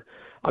down.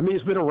 I mean,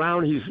 he's been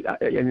around.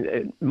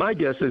 And my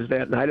guess is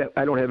that, and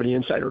I don't have any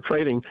insider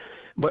trading,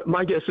 but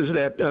my guess is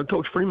that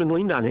Coach Freeman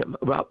leaned on him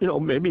about,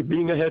 maybe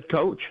being a head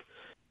coach.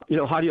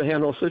 How do you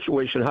handle a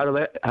situation? How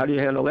do you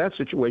handle that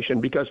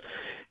situation? Because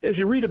as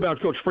you read about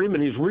Coach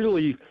Freeman, he's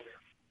really,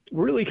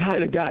 really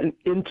kind of gotten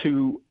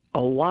into a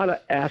lot of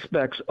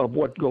aspects of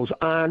what goes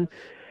on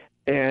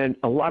and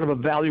a lot of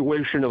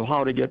evaluation of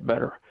how to get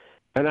better.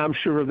 And I'm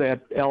sure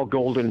that Al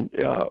Golden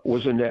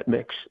was in that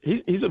mix.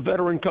 He's a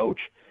veteran coach.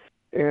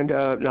 And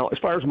now, as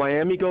far as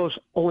Miami goes,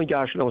 only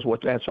gosh knows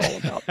what that's all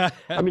about.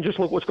 I mean, just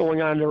look what's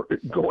going on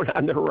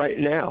there right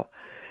now.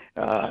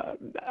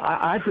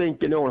 I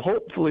think, and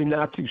hopefully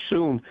not too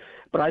soon,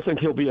 but I think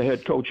he'll be a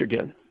head coach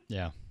again.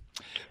 Yeah.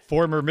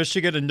 Former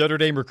Michigan and Notre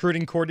Dame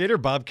recruiting coordinator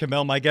Bob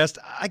Kamel, my guest.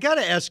 I got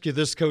to ask you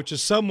this, Coach,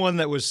 as someone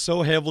that was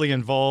so heavily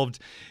involved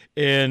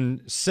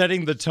in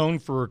setting the tone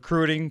for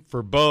recruiting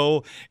for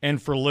Bo and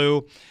for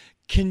Lou,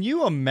 can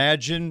you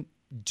imagine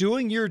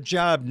doing your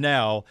job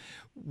now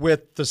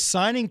with the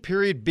signing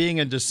period being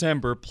in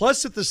December,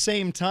 plus at the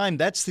same time,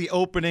 that's the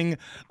opening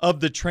of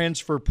the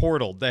transfer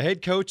portal. The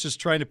head coach is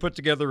trying to put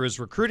together his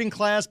recruiting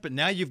class, but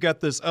now you've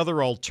got this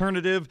other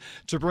alternative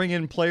to bring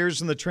in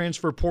players in the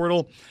transfer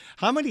portal.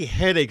 How many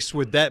headaches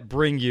would that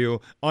bring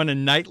you on a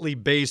nightly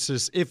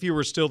basis if you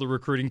were still the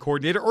recruiting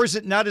coordinator, or is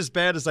it not as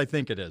bad as I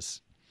think it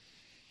is?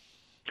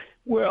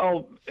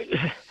 Well,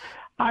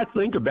 I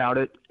think about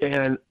it,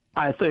 and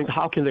I think,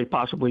 how can they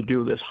possibly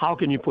do this? How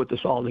can you put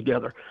this all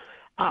together?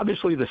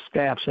 Obviously, the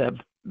staffs have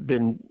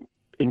been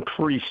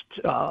increased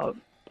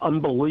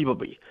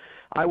unbelievably.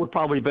 I would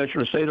probably venture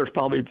to say there's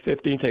probably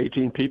 15 to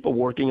 18 people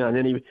working on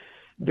any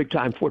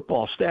big-time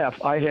football staff.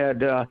 I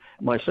had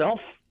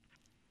myself,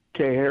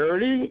 Kay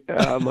Harity,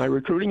 my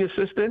recruiting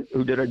assistant,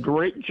 who did a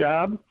great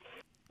job,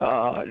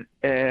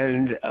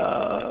 and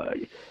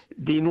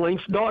Dean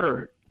Link's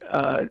daughter,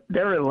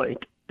 Darren Link.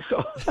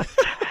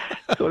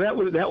 So that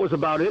was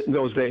about it in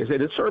those days,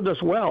 and it served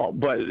us well.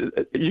 But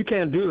you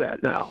can't do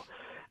that now.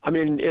 I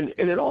mean, and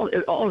it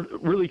all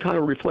really kind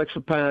of reflects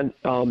upon,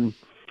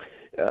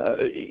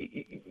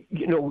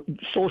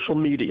 social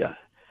media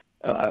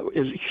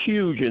is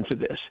huge into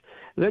this.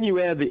 Then you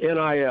add the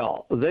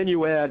NIL. Then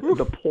you add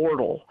the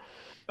portal.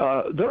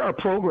 There are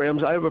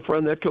programs. I have a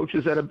friend that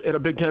coaches at a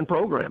Big Ten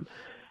program,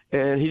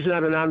 and he's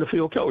not an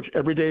on-the-field coach.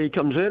 Every day he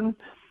comes in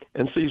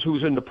and sees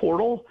who's in the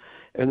portal,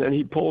 and then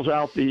he pulls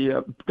out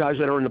the guys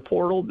that are in the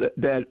portal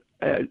that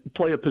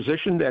play a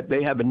position that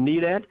they have a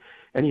need at,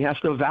 and he has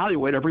to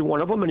evaluate every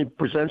one of them, and he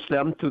presents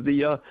them to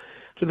the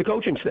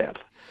coaching staff.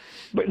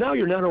 But now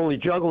you're not only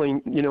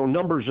juggling,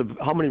 numbers of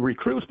how many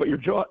recruits, but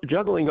you're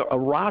juggling a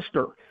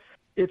roster.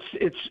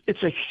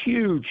 It's a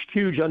huge,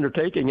 huge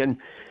undertaking, and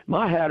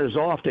my hat is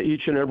off to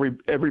each and every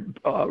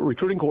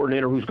recruiting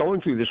coordinator who's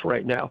going through this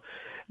right now.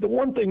 The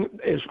one thing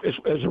is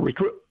as a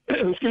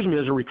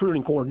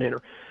recruiting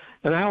coordinator,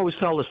 and I always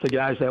tell this to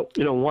guys that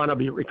want to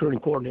be a recruiting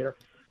coordinator.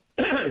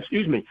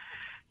 Excuse me.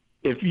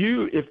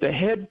 If the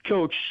head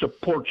coach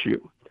supports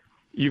you,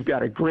 you've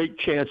got a great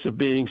chance of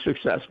being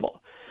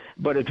successful.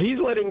 But if he's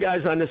letting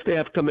guys on the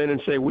staff come in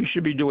and say, we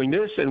should be doing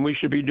this and we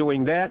should be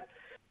doing that,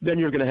 then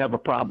you're going to have a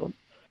problem.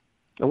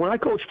 And when I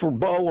coached for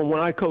Bo and when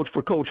I coached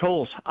for Coach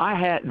Holtz,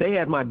 they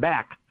had my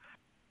back.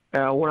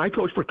 When I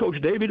coached for Coach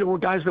Davey, there were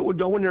guys that would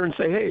go in there and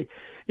say, hey,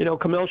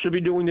 Kamel should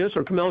be doing this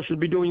or Kamel should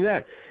be doing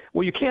that.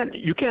 Well, you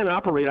can't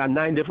operate on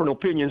 9 different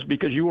opinions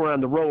because you were on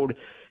the road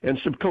and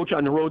some coach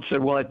on the road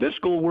said, well, at this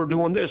school we're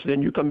doing this.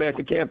 Then you come back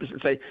to campus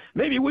and say,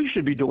 maybe we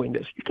should be doing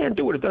this. You can't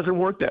do it. It doesn't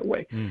work that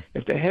way.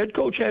 If the head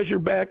coach has your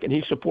back and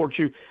he supports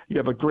you, you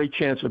have a great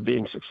chance of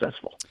being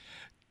successful.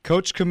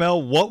 Coach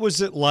Kamel, what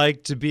was it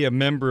like to be a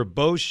member of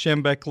Bo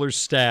Schembechler's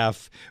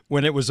staff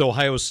when it was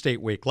Ohio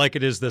State week, like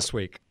it is this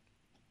week?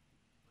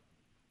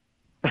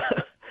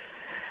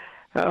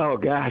 Oh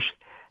gosh,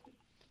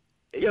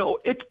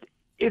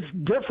 it's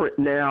different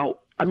now.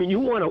 I mean, you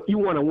want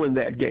to win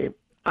that game.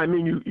 I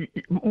mean,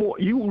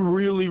 you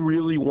really,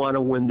 really want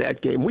to win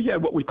that game. We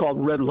had what we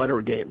called red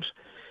letter games,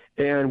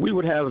 and we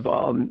would have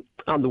on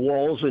the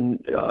walls in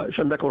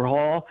Schembechler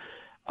Hall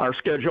our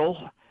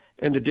schedule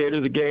and the date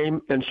of the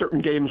game, and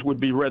certain games would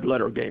be red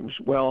letter games.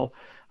 Well,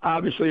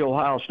 obviously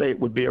Ohio State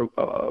would be a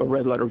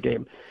red letter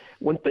game.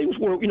 When things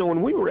were,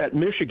 when we were at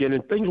Michigan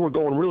and things were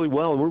going really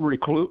well and we were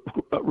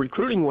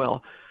recruiting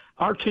well,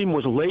 our team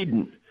was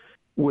laden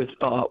with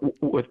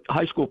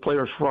high school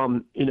players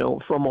from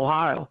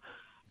Ohio.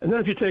 And then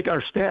if you take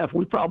our staff,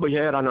 we probably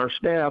had on our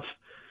staff,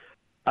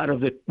 out of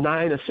the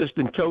 9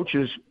 assistant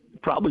coaches,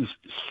 probably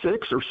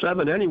 6 or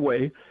 7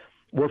 anyway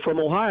were from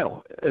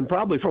Ohio, and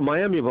probably from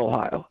Miami of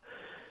Ohio.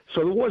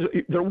 So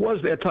there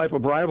was that type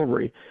of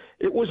rivalry.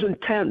 It was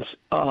intense.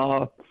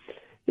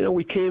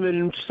 We came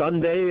in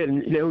Sunday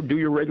and do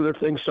your regular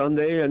thing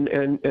Sunday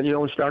and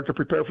start to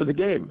prepare for the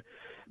game.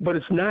 But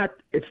it's not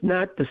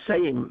the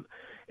same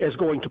as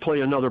going to play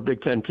another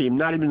Big Ten team.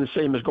 Not even the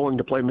same as going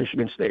to play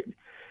Michigan State.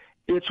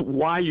 It's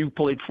why you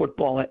played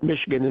football at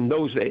Michigan in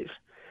those days,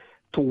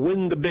 to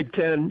win the Big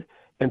Ten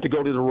and to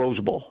go to the Rose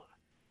Bowl.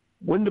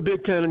 Win the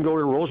Big Ten and go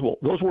to the Rose Bowl.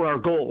 Those were our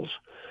goals.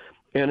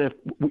 And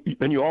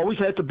you always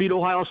had to beat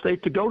Ohio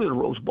State to go to the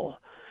Rose Bowl.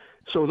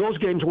 So those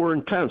games were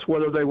intense,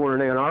 whether they were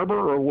in Ann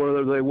Arbor or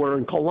whether they were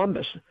in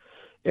Columbus.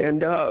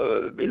 And,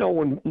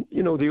 when,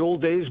 the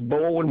old days,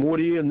 Bo and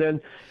Woody, and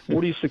then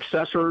Woody's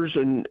successors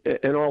and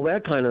all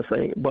that kind of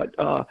thing. But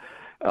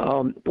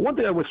one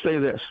thing I would say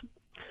this.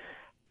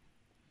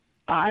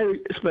 I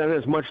spent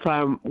as much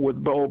time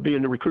with Bo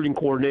being the recruiting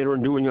coordinator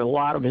and doing a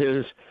lot of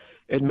his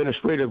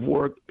administrative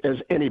work as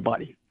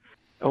anybody,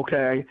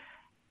 okay?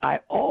 I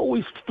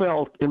always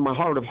felt in my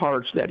heart of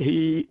hearts that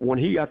when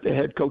he got the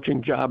head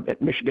coaching job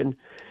at Michigan,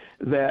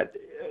 that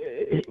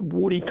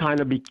Woody kind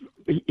of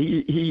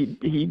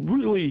he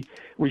really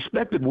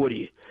respected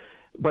Woody,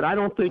 but I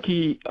don't think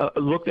he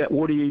looked at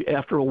Woody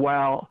after a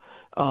while.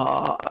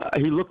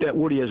 He looked at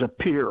Woody as a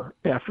peer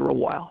after a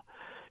while,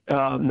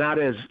 not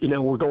as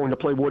we're going to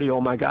play Woody.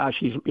 Oh my gosh,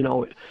 he's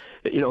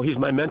he's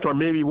my mentor.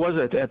 Maybe he was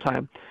at that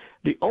time.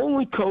 The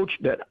only coach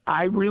that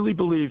I really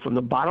believe from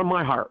the bottom of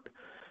my heart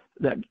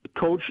that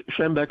Coach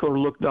Schembechler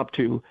looked up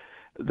to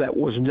that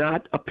was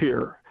not a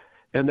peer,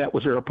 and that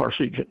was Ara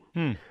Parseghian.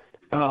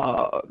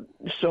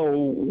 So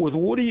with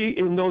Woody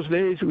in those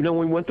days, we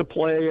went to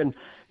play, and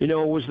it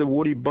was the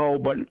Woody Bo,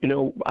 but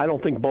I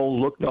don't think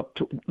Bo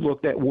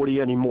looked at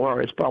Woody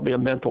anymore. It's probably a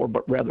mentor,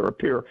 but rather a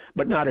peer,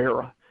 but not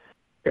Ara.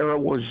 Ara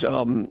was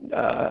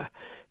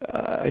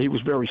he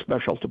was very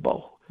special to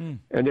Bo,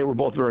 and they were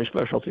both very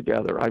special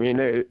together. I mean,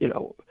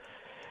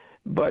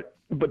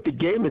 but the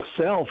game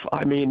itself,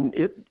 I mean,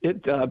 it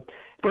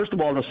first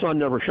of all, the sun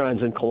never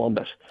shines in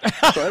Columbus.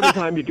 So every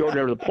time you go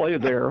there to play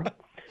there,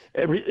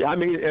 every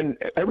time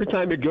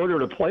you go there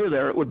to play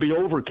there, it would be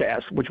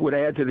overcast, which would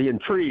add to the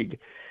intrigue.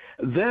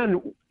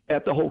 Then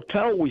at the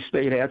hotel we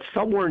stayed at,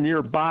 somewhere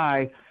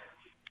nearby,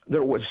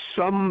 there was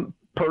some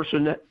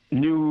person that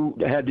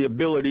had the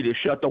ability to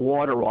shut the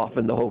water off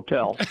in the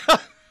hotel.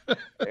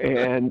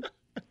 And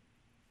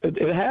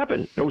it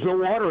happened. There was no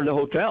water in the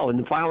hotel,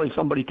 and finally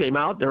somebody came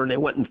out there and they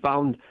went and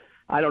found,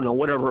 I don't know,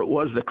 whatever it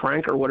was, the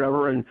crank or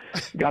whatever, and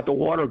got the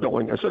water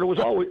going. So it was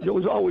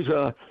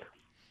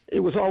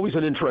always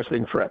an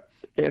interesting trip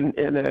and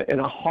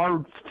a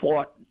hard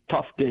fought,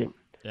 tough game.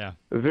 Yeah,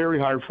 a very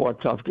hard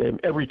fought, tough game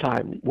every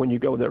time when you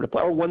go there to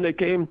play. Or when they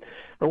came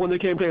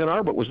to Ann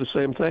Arbor, it was the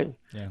same thing.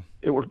 Yeah,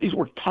 these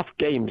were tough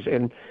games,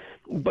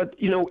 but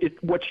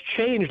what's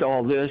changed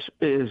all this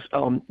is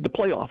the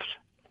playoffs.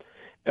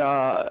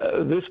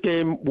 This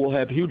game will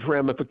have huge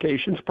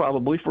ramifications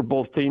probably for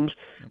both teams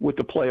with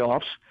the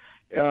playoffs.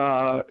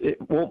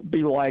 It won't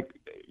be like,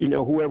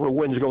 whoever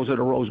wins goes to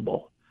the Rose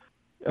Bowl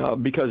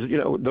because,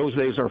 those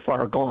days are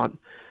far gone.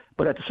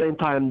 But at the same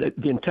time,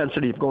 the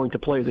intensity of going to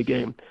play the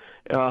game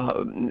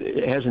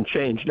it hasn't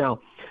changed. Now,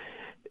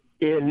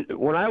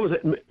 when I was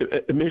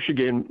at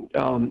Michigan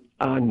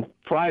on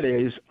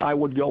Fridays, I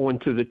would go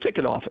into the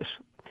ticket office.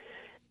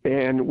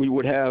 And we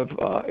would have,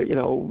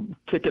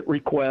 ticket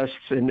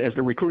requests. And as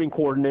the recruiting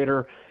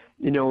coordinator,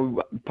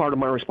 part of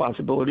my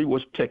responsibility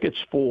was tickets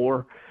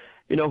for,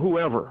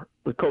 whoever,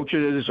 the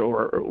coaches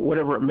or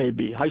whatever it may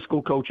be, high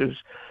school coaches.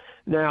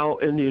 Now,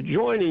 in the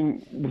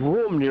adjoining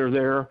room near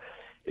there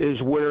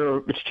is where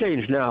it's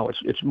changed now.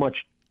 It's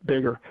much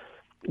bigger.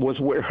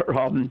 Was where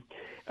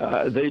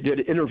they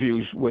did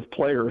interviews with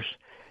players.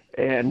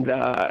 And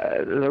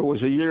there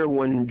was a year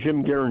when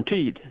Jim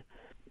guaranteed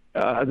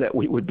that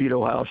we would beat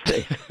Ohio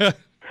State.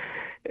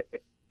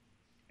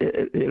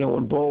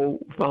 And Bo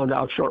found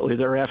out shortly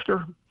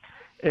thereafter,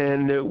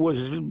 and it was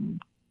an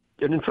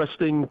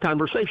interesting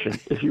conversation,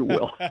 if you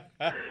will.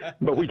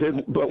 But we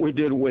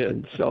did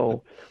win.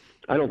 So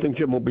I don't think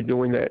Jim will be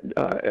doing that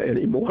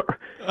anymore.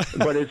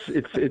 But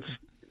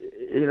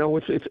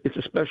it's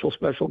a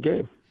special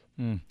game.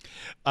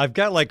 I've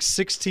got like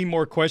 16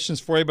 more questions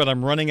for you, but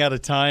I'm running out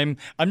of time.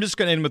 I'm just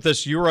going to end with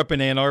this. You were up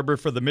in Ann Arbor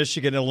for the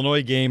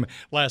Michigan-Illinois game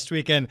last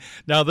weekend.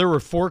 Now, there were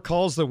 4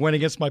 calls that went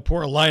against my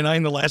poor Illini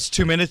in the last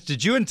 2 minutes.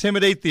 Did you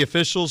intimidate the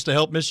officials to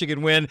help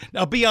Michigan win?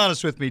 Now, be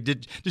honest with me.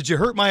 Did you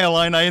hurt my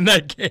Illini in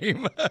that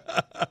game?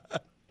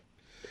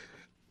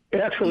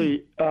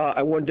 Actually,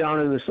 I went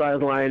down in the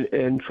sideline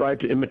and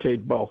tried to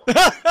imitate Bo.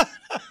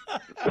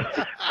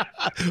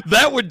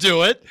 That would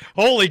do it.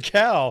 Holy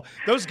cow.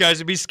 Those guys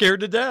would be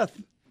scared to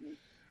death.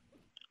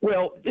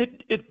 Well,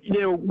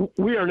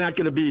 we are not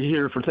going to be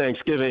here for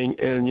Thanksgiving,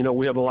 and,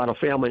 we have a lot of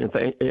family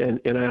in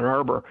Ann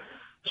Arbor.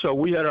 So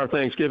we had our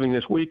Thanksgiving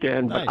this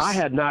weekend, Nice. But I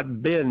had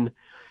not been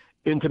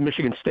into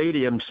Michigan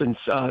Stadium since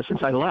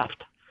I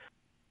left.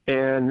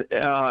 And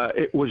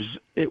it was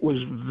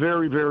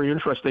very, very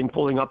interesting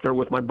pulling up there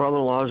with my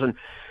brother-in-laws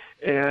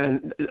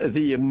and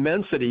the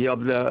immensity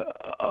of the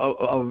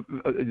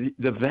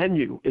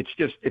venue.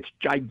 It's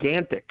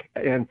gigantic.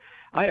 And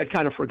I had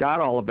kind of forgot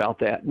all about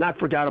that. Not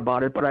forgot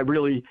about it, but I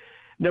really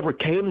never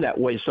came that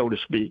way, so to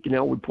speak.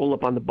 We pull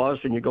up on the bus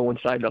and you go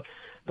inside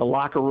the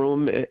locker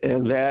room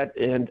and that.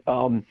 And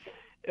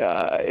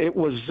I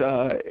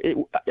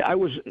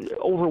was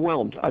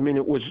overwhelmed. I mean,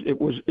 it was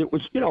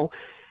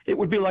it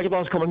would be like if I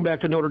was coming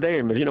back to Notre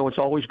Dame. It's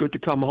always good to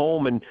come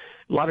home, and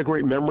a lot of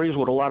great memories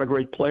with a lot of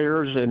great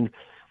players. And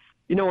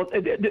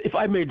if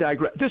I may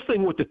digress, this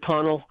thing with the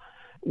tunnel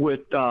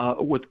with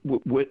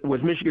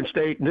Michigan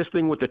State, and this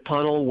thing with the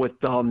tunnel with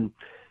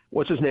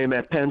what's his name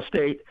at Penn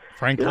State.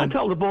 Franklin. I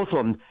tell the both of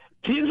them,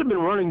 teams have been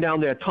running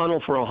down that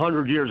tunnel for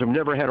 100 years. Have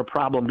never had a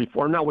problem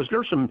before. Now, was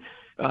there some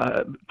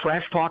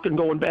trash talking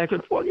going back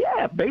and forth?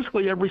 Yeah,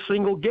 basically every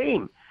single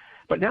game.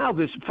 But now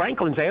this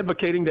Franklin's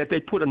advocating that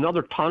they put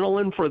another tunnel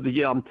in for the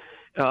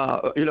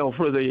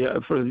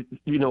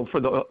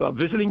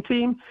visiting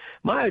team.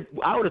 I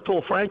would have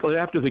told Franklin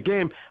after the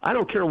game, I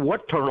don't care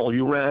what tunnel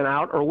you ran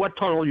out or what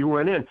tunnel you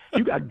went in,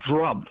 you got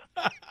drubbed.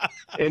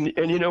 and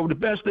the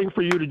best thing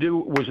for you to do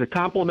was to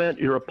compliment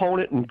your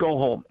opponent and go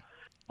home.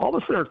 All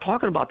of a sudden they're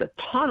talking about the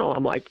tunnel.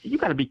 I'm like, you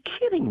got to be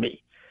kidding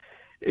me.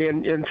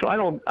 And so I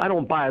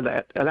don't buy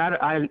that. And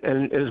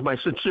and it is my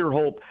sincere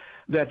hope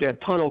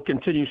that tunnel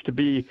continues to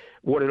be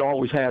what it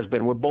always has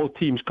been, with both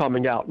teams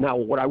coming out. Now,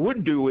 what I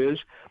would do is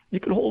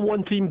you can hold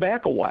one team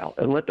back a while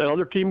and let the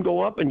other team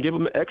go up and give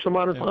them X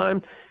amount of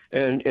time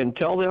and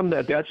tell them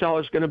that that's how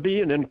it's going to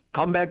be, and then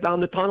come back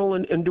down the tunnel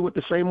and do it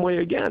the same way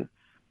again.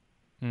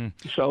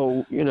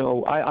 So,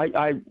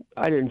 I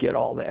didn't get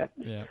all that.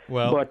 Yeah.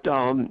 Well, but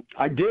I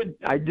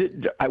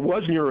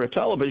was near a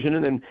television,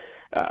 and then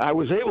I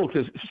was able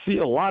to see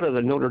a lot of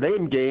the Notre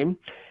Dame game.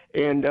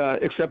 And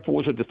except for,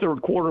 was it the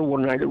third quarter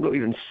when I really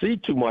didn't see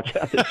too much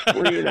at the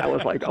screen. I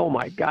was like, oh,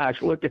 my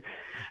gosh, look.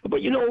 But,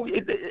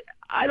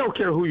 I don't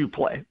care who you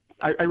play.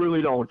 I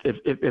really don't.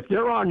 If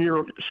they're on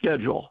your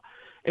schedule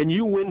and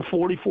you win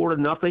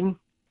 44-0,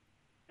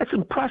 that's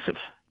impressive.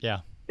 Yeah.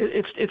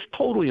 It's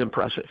totally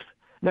impressive.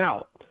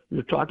 Now,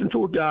 you're talking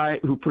to a guy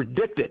who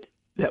predicted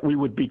that we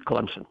would beat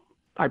Clemson.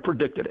 I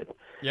predicted it.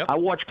 Yep. I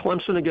watched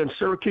Clemson against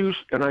Syracuse,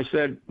 and I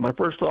said my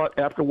first thought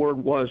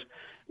afterward was,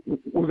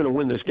 we're going to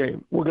win this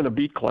game. We're going to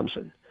beat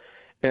Clemson.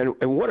 And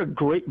what a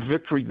great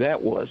victory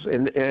that was.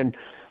 And and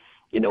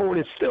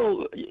it's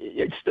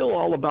still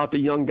all about the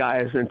young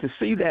guys, and to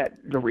see that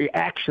the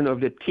reaction of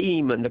the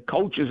team and the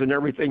coaches and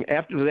everything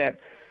after that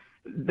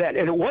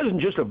and it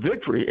wasn't just a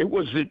victory, it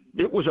was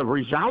a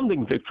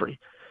resounding victory.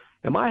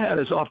 And my hat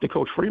is off to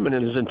Coach Freeman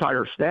and his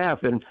entire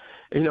staff, and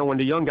and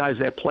the young guys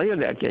that play in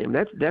that game.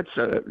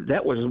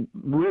 That was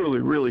really,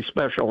 really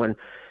special, and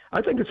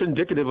I think it's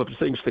indicative of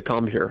things to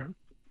come here.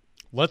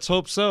 Let's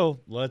hope so.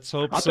 Let's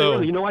hope I'll so.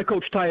 tell you, I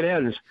coach tight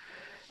ends.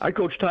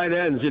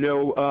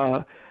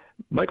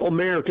 Michael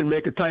Mayer can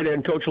make a tight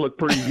end coach look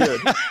pretty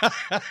good.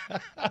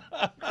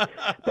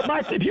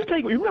 But if you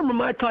remember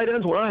my tight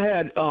ends when I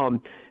had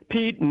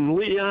Pete and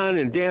Leon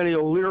and Danny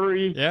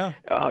O'Leary,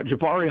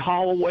 Jabari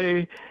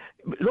Holloway.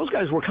 Those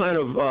guys were kind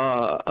of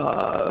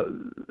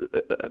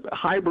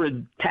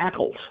hybrid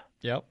tackles.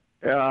 Yep.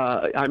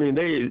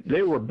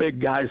 They were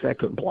big guys that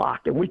could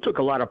block, and we took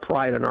a lot of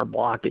pride in our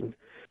blocking.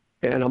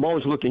 And I'm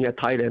always looking at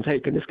tight ends.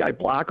 Hey, can this guy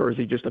block, or is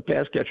he just a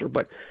pass catcher?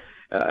 But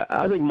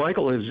I think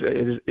Michael is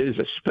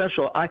a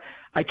special.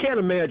 I can't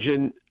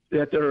imagine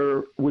that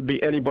there would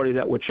be anybody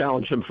that would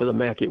challenge him for the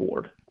Mackey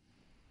Award.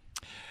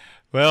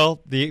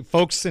 Well, the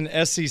folks in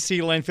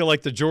SEC land feel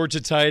like the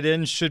Georgia tight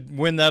end should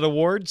win that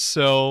award,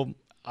 so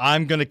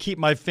I'm going to keep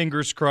my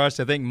fingers crossed.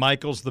 I think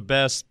Michael's the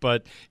best,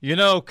 but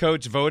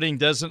Coach, voting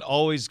doesn't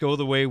always go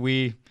the way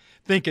we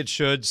think it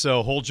should,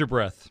 so hold your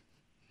breath.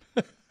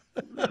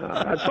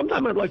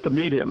 Sometime I'd like to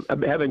meet him.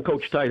 Having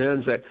coached tight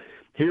ends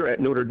here at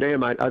Notre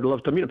Dame, I'd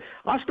love to meet him.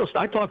 I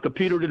talked to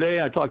Peter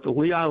today. I talked to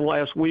Leon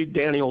last week,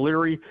 Danny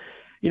O'Leary.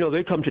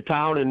 They come to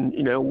town and,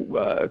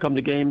 come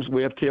to games.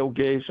 We have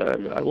tailgates.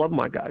 I love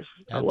my guys.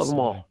 Absolutely. I love them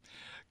all.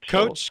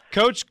 Coach,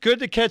 good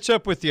to catch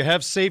up with you.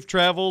 Have safe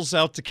travels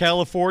out to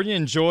California.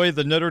 Enjoy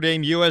the Notre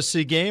Dame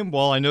USC game.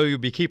 While I know you'll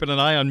be keeping an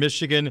eye on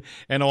Michigan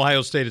and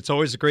Ohio State, it's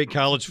always a great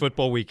college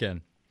football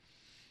weekend.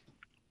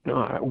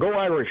 Go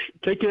Irish.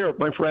 Take care,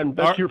 my friend.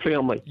 That's your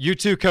family. You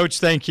too, Coach.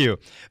 Thank you.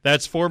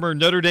 That's former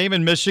Notre Dame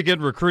and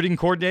Michigan recruiting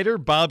coordinator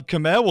Bob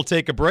Kamel. We'll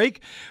take a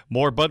break.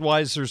 More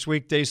Budweiser's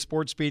Weekday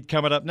Sports Beat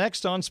coming up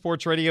next on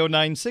Sports Radio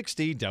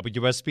 960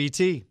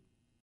 WSBT.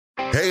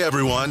 Hey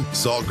everyone,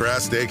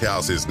 Saltgrass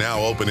Steakhouse is now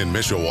open in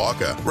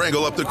Mishawaka.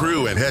 Wrangle up the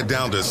crew and head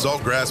down to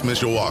Saltgrass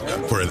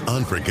Mishawaka for an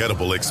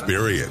unforgettable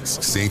experience.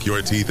 Sink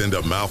your teeth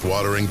into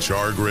mouth-watering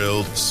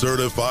char-grilled,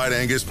 certified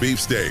Angus beef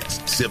steaks.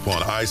 Sip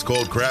on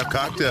ice-cold craft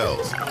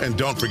cocktails. And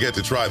don't forget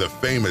to try the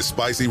famous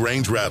spicy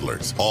range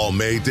rattlers, all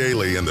made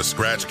daily in the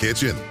Scratch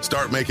Kitchen.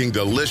 Start making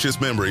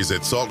delicious memories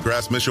at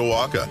Saltgrass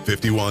Mishawaka,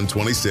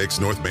 5126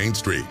 North Main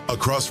Street,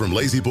 across from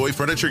Lazy Boy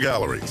Furniture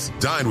Galleries.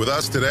 Dine with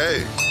us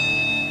today.